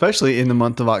 Especially in the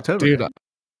month of October. Dude, Damn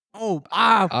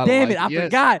it! I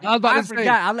forgot. I was about to say.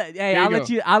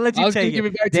 I'll let you take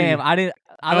it. Damn, I didn't.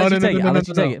 I'll let you take it. I'll let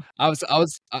you take it.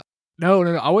 No.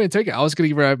 I wouldn't take it. I was going to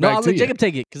give it right back to you. I'll let Jacob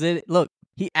take it because look,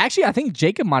 I think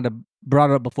Jacob might have brought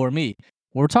it up before me.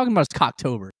 What we're talking about is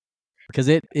Cocktober because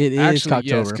it is Cocktober.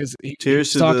 Yes, because he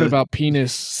was talking about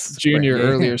Penis Junior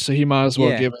earlier, so he might as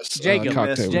well give us Jacob.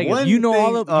 Cocktober. Jacob,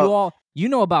 you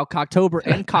know about Cocktober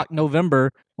and Cock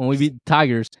November when we beat the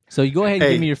Tigers. So you go ahead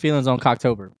and give me your feelings on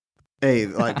Cocktober. Hey,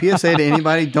 like PSA to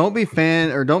anybody, don't be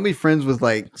friends with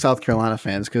like South Carolina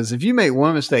fans because if you make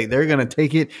one mistake, they're gonna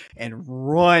take it and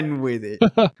run with it.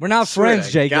 We're not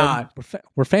friends, Jacob.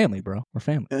 We're family, bro. We're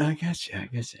family. I got you.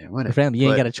 Whatever. We're family. You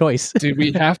ain't got a choice, dude.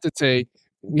 We have to take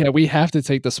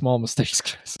the small mistakes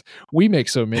because we make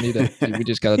so many that we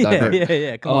just gotta divert.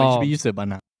 Yeah. Come on, you should be used to it by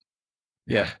now.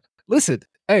 Yeah. Listen,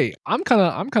 hey, I'm kind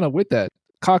of with that.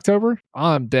 Cocktober,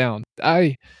 I'm down.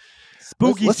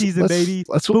 Spooky season, baby.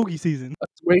 Spooky season.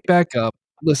 Let's wake back up.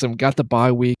 Listen, we got the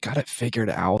bye week. Got it figured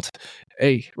out.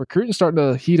 Hey, recruiting starting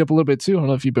to heat up a little bit too. I don't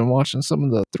know if you've been watching some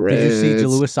of the threads. Did you see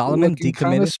Jalewis Solomon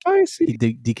decommitted? Spicy. He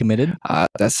decommitted?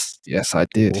 Yes, I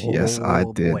did. I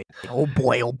did. Boy.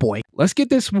 Oh, boy. Let's get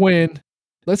this win.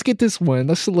 Let's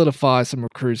solidify some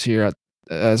recruits here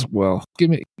as well. Give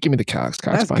me the Cox.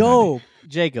 Let's go, 90.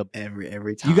 Jacob.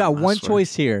 Every time. You got one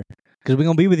choice here. Because we're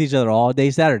going to be with each other all day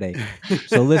Saturday.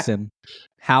 So listen,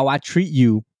 how I treat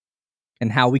you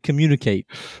and how we communicate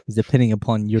is depending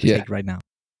upon your take right now.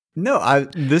 No,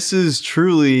 this is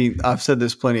truly, I've said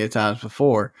this plenty of times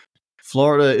before.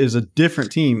 Florida is a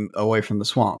different team away from the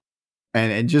swamp.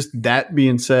 And just that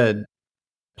being said,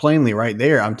 plainly right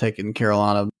there, I'm taking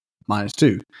Carolina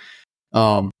 -2.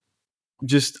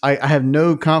 I have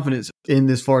no confidence in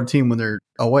this Florida team when they're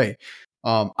away.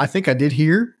 I think I did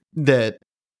hear that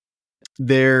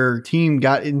their team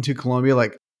got into Columbia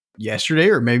like yesterday,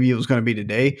 or maybe it was going to be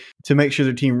today, to make sure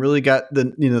their team really got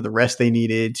the rest they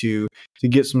needed to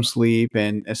get some sleep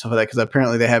and stuff like that. Because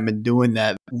apparently they haven't been doing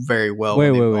that very well.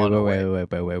 Wait.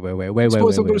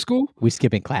 Supposed to go to school? We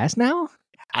skipping class now?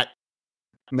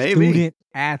 Maybe student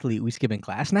athlete. We skipping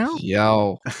class now?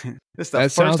 Yo, this is the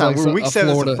first time. We're week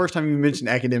 7. It's the first time you mentioned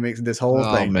academics. This whole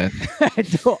thing, man.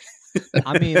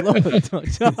 I mean, look.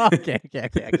 Okay.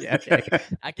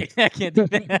 I can't do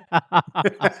that.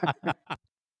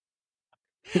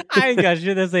 I ain't got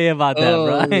shit to say about that,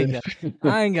 bro.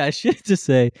 I ain't got shit to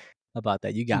say about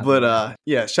that. You got me.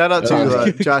 Yeah, shout out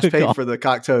to Josh Payton for the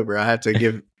Cocktober. I have to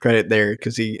give credit there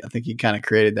because I think he kind of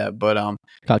created that. But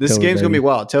this game's going to be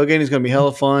wild. Tailgating is going to be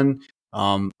hella fun.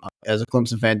 As a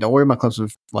Clemson fan, don't worry about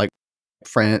Clemson like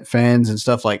fans and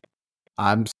stuff. Like,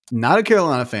 I'm not a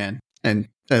Carolina fan, and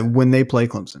when they play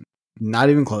Clemson, not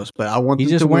even close. But I want them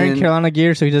to win. He's just wearing Carolina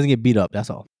gear so he doesn't get beat up. That's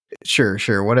all.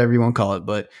 Sure, whatever you want to call it.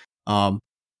 But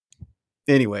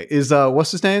anyway, is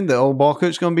what's his name? The old ball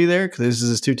coach going to be there? Because this is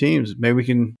his 2 teams. Maybe we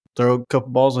can throw a couple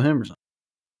balls at him or something.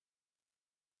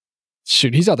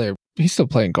 Shoot, he's out there. He's still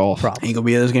playing golf. Probably. He gonna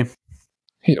be at this game.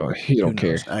 He don't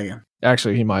care.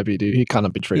 Actually, he might be, dude. He kind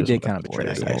of betrayed us. He did kind of betray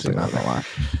us. Actually, not gonna lie.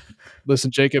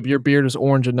 Listen, Jacob, your beard is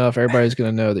orange enough. Everybody's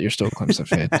gonna know that you're still a Clemson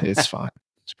fan. It's fine.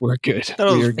 We're good.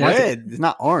 We're red. It's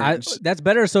not orange. That's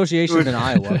better association than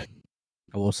Iowa.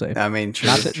 I will say. I mean, true,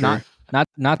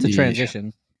 not to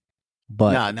transition,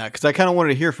 but no, because I kind of wanted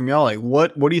to hear from y'all. Like,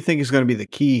 what do you think is going to be the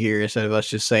key here instead of us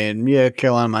just saying, yeah,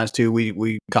 Carolina -2,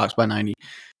 we Cox by 90.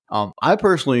 I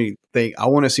personally think I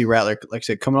want to see Rattler, like I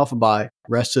said, coming off a bye,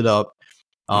 rested up.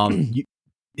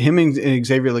 Him and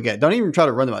Xavier Legette, don't even try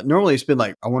to run the ball. Normally it's been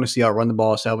like, I want to see y'all run the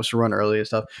ball, establish a run early and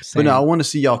stuff. But no, I want to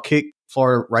see y'all kick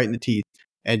Florida right in the teeth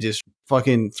and just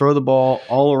fucking throw the ball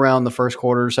all around the first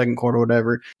quarter, second quarter,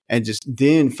 whatever, and just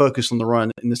then focus on the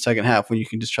run in the second half when you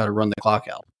can just try to run the clock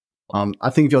out. I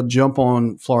think if y'all jump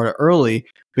on Florida early,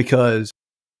 because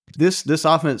this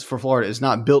offense for Florida is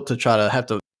not built to try to have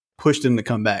to push them to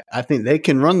come back. I think they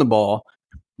can run the ball,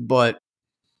 but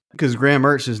because Graham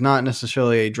Mertz is not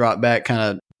necessarily a drop back kind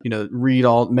of,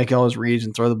 make all his reads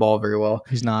and throw the ball very well.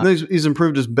 He's not. He's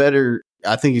improved us better.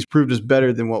 I think he's proved us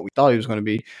better than what we thought he was going to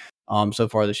be so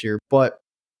far this year. But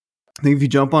I think if you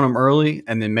jump on them early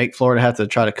and then make Florida have to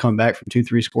try to come back from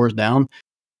 2-3 scores down,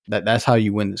 that's how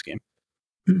you win this game.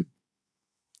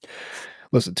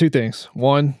 Listen, two things.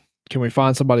 One, can we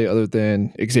find somebody other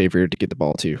than Xavier to get the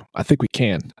ball to? I think we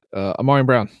can. Amarian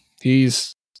Brown,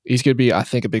 he's going to be, I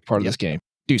think, a big part of this game.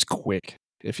 Dude's quick.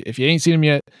 If you ain't seen him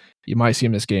yet, you might see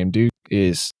him this game. Dude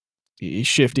he's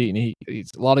shifty and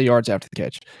he's a lot of yards after the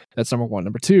catch. That's number one.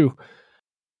 Number two,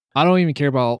 I don't even care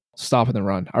about stopping the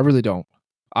run. I really don't.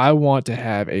 I want to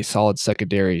have a solid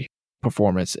secondary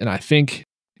performance, and I think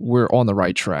we're on the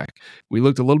right track. We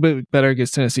looked a little bit better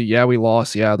against Tennessee. Yeah, we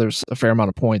lost. Yeah, there's a fair amount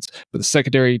of points, but the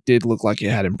secondary did look like it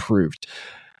had improved.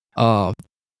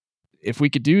 If we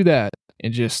could do that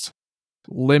and just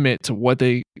limit to what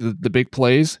the big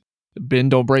plays,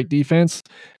 bend don't break defense,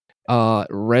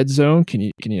 red zone, can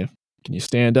you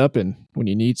stand up and when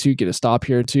you need to get a stop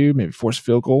here too, maybe force a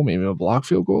field goal, maybe a block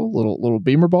field goal, little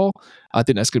beamer ball. I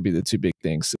think that's going to be the two big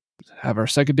things. Have our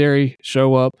secondary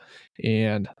show up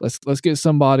and let's get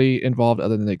somebody involved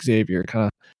other than Xavier, kind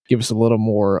of give us a little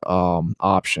more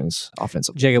options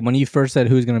offensively. Jacob, when you first said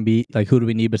who's going to be, like, who do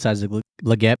we need besides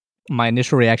Leggett, my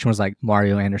initial reaction was like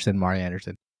Mario Anderson.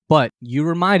 But you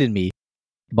reminded me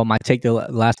about my take the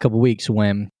last couple of weeks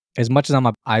when, as much as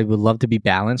I would love to be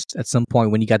balanced, at some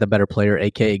point when you got the better player,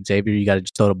 aka Xavier, you got to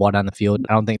just throw the ball down the field.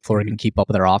 I don't think Florida can keep up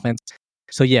with our offense.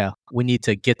 So yeah, we need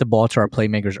to get the ball to our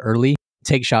playmakers early,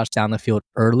 take shots down the field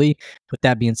early. With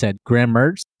that being said, Graham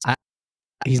Mertz,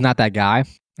 he's not that guy.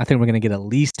 I think we're going to get at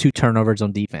least 2 turnovers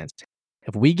on defense.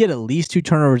 If we get at least 2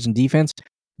 turnovers in defense,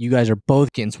 you guys are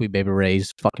both getting Sweet Baby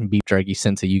Ray's fucking beef jerky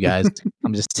sent to you guys.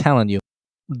 I'm just telling you.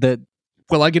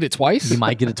 Will I get it twice? You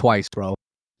might get it twice, bro.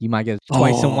 You might get it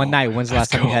twice in one night. When's the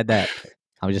last time you had that?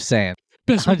 I'm just saying.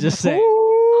 I'm just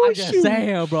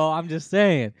saying, bro. I'm just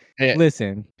saying. Hey,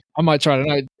 listen. I might try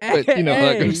tonight, but you know how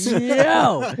that goes.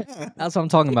 Yo, that's what I'm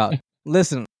talking about.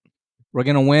 Listen, we're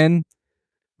going to win.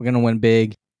 We're going to win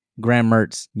big. Graham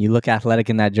Mertz, you look athletic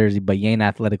in that jersey, but you ain't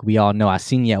athletic. We all know. I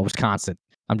seen you at Wisconsin.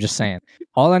 I'm just saying.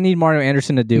 All I need Mario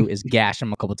Anderson to do is gash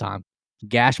him a couple times.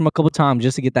 Gash him a couple times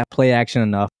just to get that play action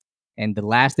enough. And the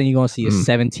last thing you're going to see is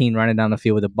 17 running down the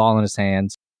field with the ball in his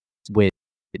hands with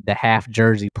the half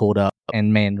jersey pulled up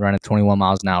and man running 21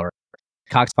 miles an hour.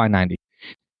 Cox by 90.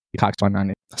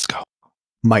 Let's go.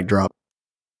 Mic drop.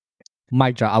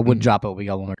 I wouldn't drop it. We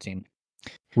got one more team.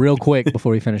 Real quick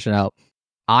before we finish it out.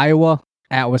 Iowa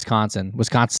at Wisconsin.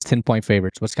 Wisconsin's 10-point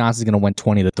favorites. Wisconsin's going to win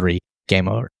 20-3. Game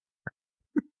over.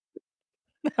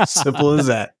 Simple as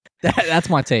that. That's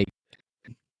my take.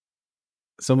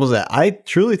 Simple as that. I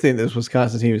truly think this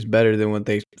Wisconsin team is better than what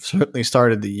they certainly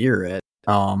started the year at.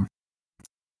 I'm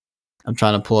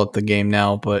trying to pull up the game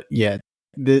now, but yeah,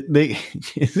 they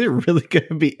is it really going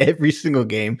to be every single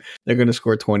game they're going to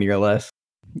score 20 or less?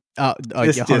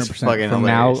 This is 100%. Fucking from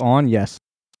hilarious. Now on, yes.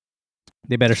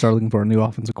 They better start looking for a new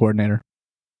offensive coordinator.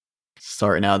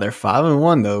 Starting out, they're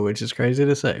 5-1 though, which is crazy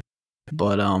to say.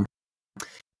 But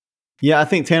yeah, I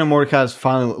think Tanner Mordecai is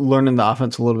finally learning the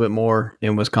offense a little bit more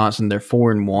in Wisconsin. They're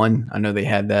 4-1. I know they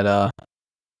had that.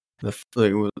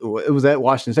 It was at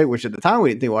Washington State, which at the time we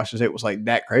didn't think Washington State was like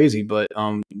that crazy, but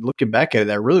looking back at it,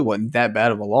 that really wasn't that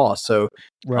bad of a loss. So,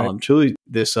 truly,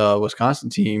 this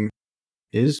Wisconsin team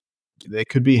they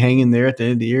could be hanging there at the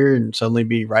end of the year and suddenly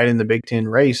be right in the Big Ten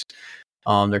race.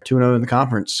 They're 2-0 in the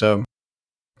conference, so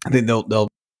I think they'll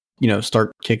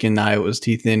start kicking Iowa's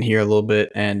teeth in here a little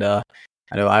bit. And I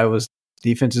know Iowa's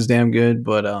defense is damn good,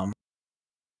 but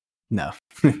no,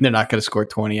 they're not going to score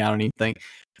 20. I don't even think. I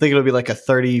think it'll be like a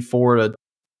 34-13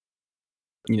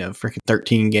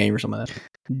 game or something like that.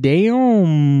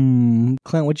 Damn.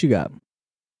 Clint, what you got?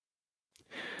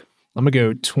 I'm going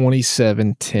to go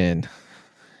 27-10.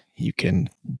 You can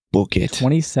book it.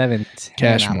 27-10.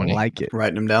 Cash money. I like it.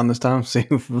 Writing them down this time. See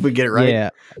if we get it right. Yeah.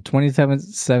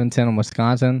 27-10 on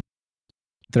Wisconsin.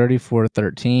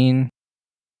 34-13.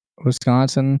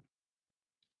 Wisconsin.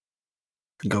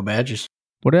 Go Badgers.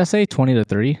 What did I say?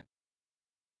 20-3?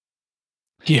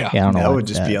 Yeah. I don't know. That would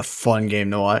just be a fun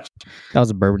game to watch. That was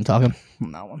a bourbon talking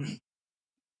on that one.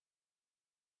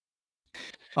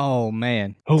 Oh,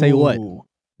 man. Tell you what.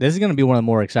 This is going to be one of the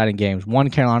more exciting games. One,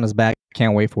 Carolina's back.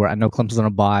 Can't wait for it. I know Clemson's on a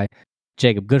bye.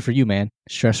 Jacob, good for you, man.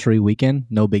 Stress-free weekend.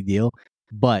 No big deal.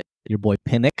 But your boy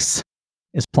Penix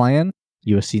is playing.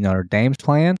 USC Notre Dame's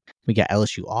playing. We got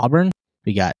LSU Auburn.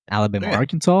 We got Alabama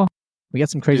Arkansas. We got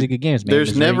some crazy good games, man.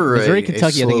 There's Missouri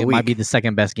Kentucky, I think it might be the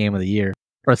second best game of the year.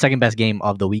 Or the second best game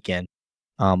of the weekend.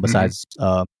 Besides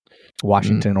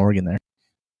Washington and Oregon there.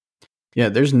 Yeah,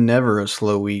 there's never a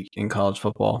slow week in college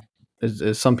football.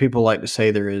 As some people like to say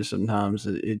there is sometimes,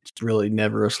 it's really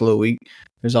never a slow week.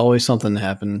 There's always something to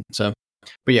happen. So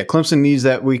yeah, Clemson needs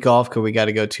that week off because we got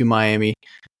to go to Miami,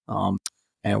 and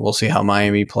we'll see how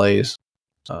Miami plays.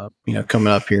 Coming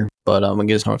up here, but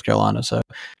against North Carolina, so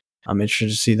I'm interested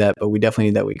to see that. But we definitely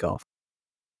need that week off.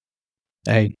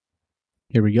 Hey,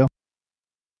 here we go.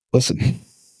 Listen,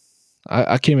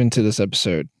 I came into this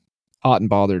episode hot and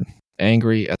bothered,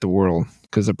 angry at the world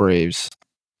because the Braves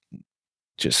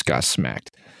just got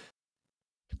smacked.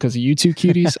 Because of you two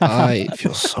cuties, I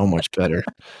feel so much better.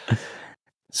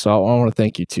 So I want to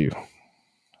thank you two.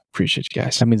 Appreciate you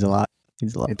guys. That means a lot.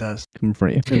 It does. Coming from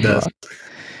you. It does.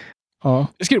 Oh,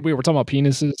 It's getting weird. We're talking about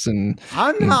penises and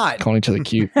I'm not. calling each other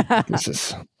cute. This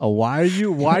is why are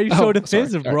you so sorry.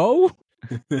 defensive, bro?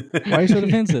 Why are you so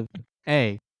defensive?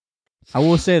 Hey, I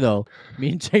will say though, me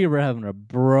and Jacob were having a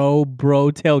bro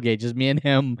tailgate, just me and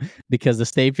him, because the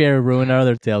State Fair ruined our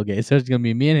other tailgate. So it's gonna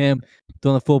be me and him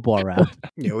doing the football route.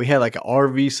 Yeah, we had like an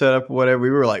RV set up or whatever. We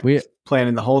were like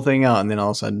planning the whole thing out, and then all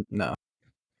of a sudden, no.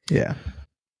 Yeah.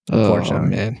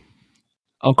 unfortunately, man.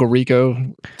 Uncle Rico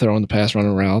throwing the pass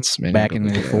running routes, man. Back in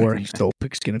 '94, he stole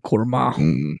pigskin a quarter mile.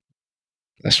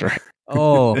 That's right.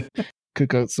 Oh,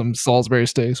 Cook out some Salisbury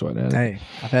steaks. Why not? hey,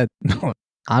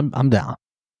 I'm down,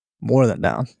 more than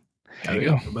down. There you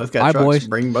go. We both got All right, trucks. boys.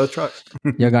 Bring both trucks.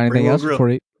 Y'all got anything Bring else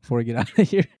Will before we get out of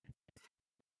here?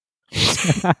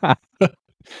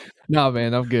 No,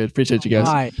 man, I'm good. Appreciate you guys.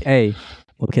 All right, hey,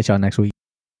 we'll catch y'all next week.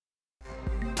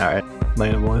 All right,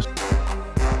 later, boys.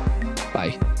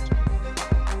 Bye.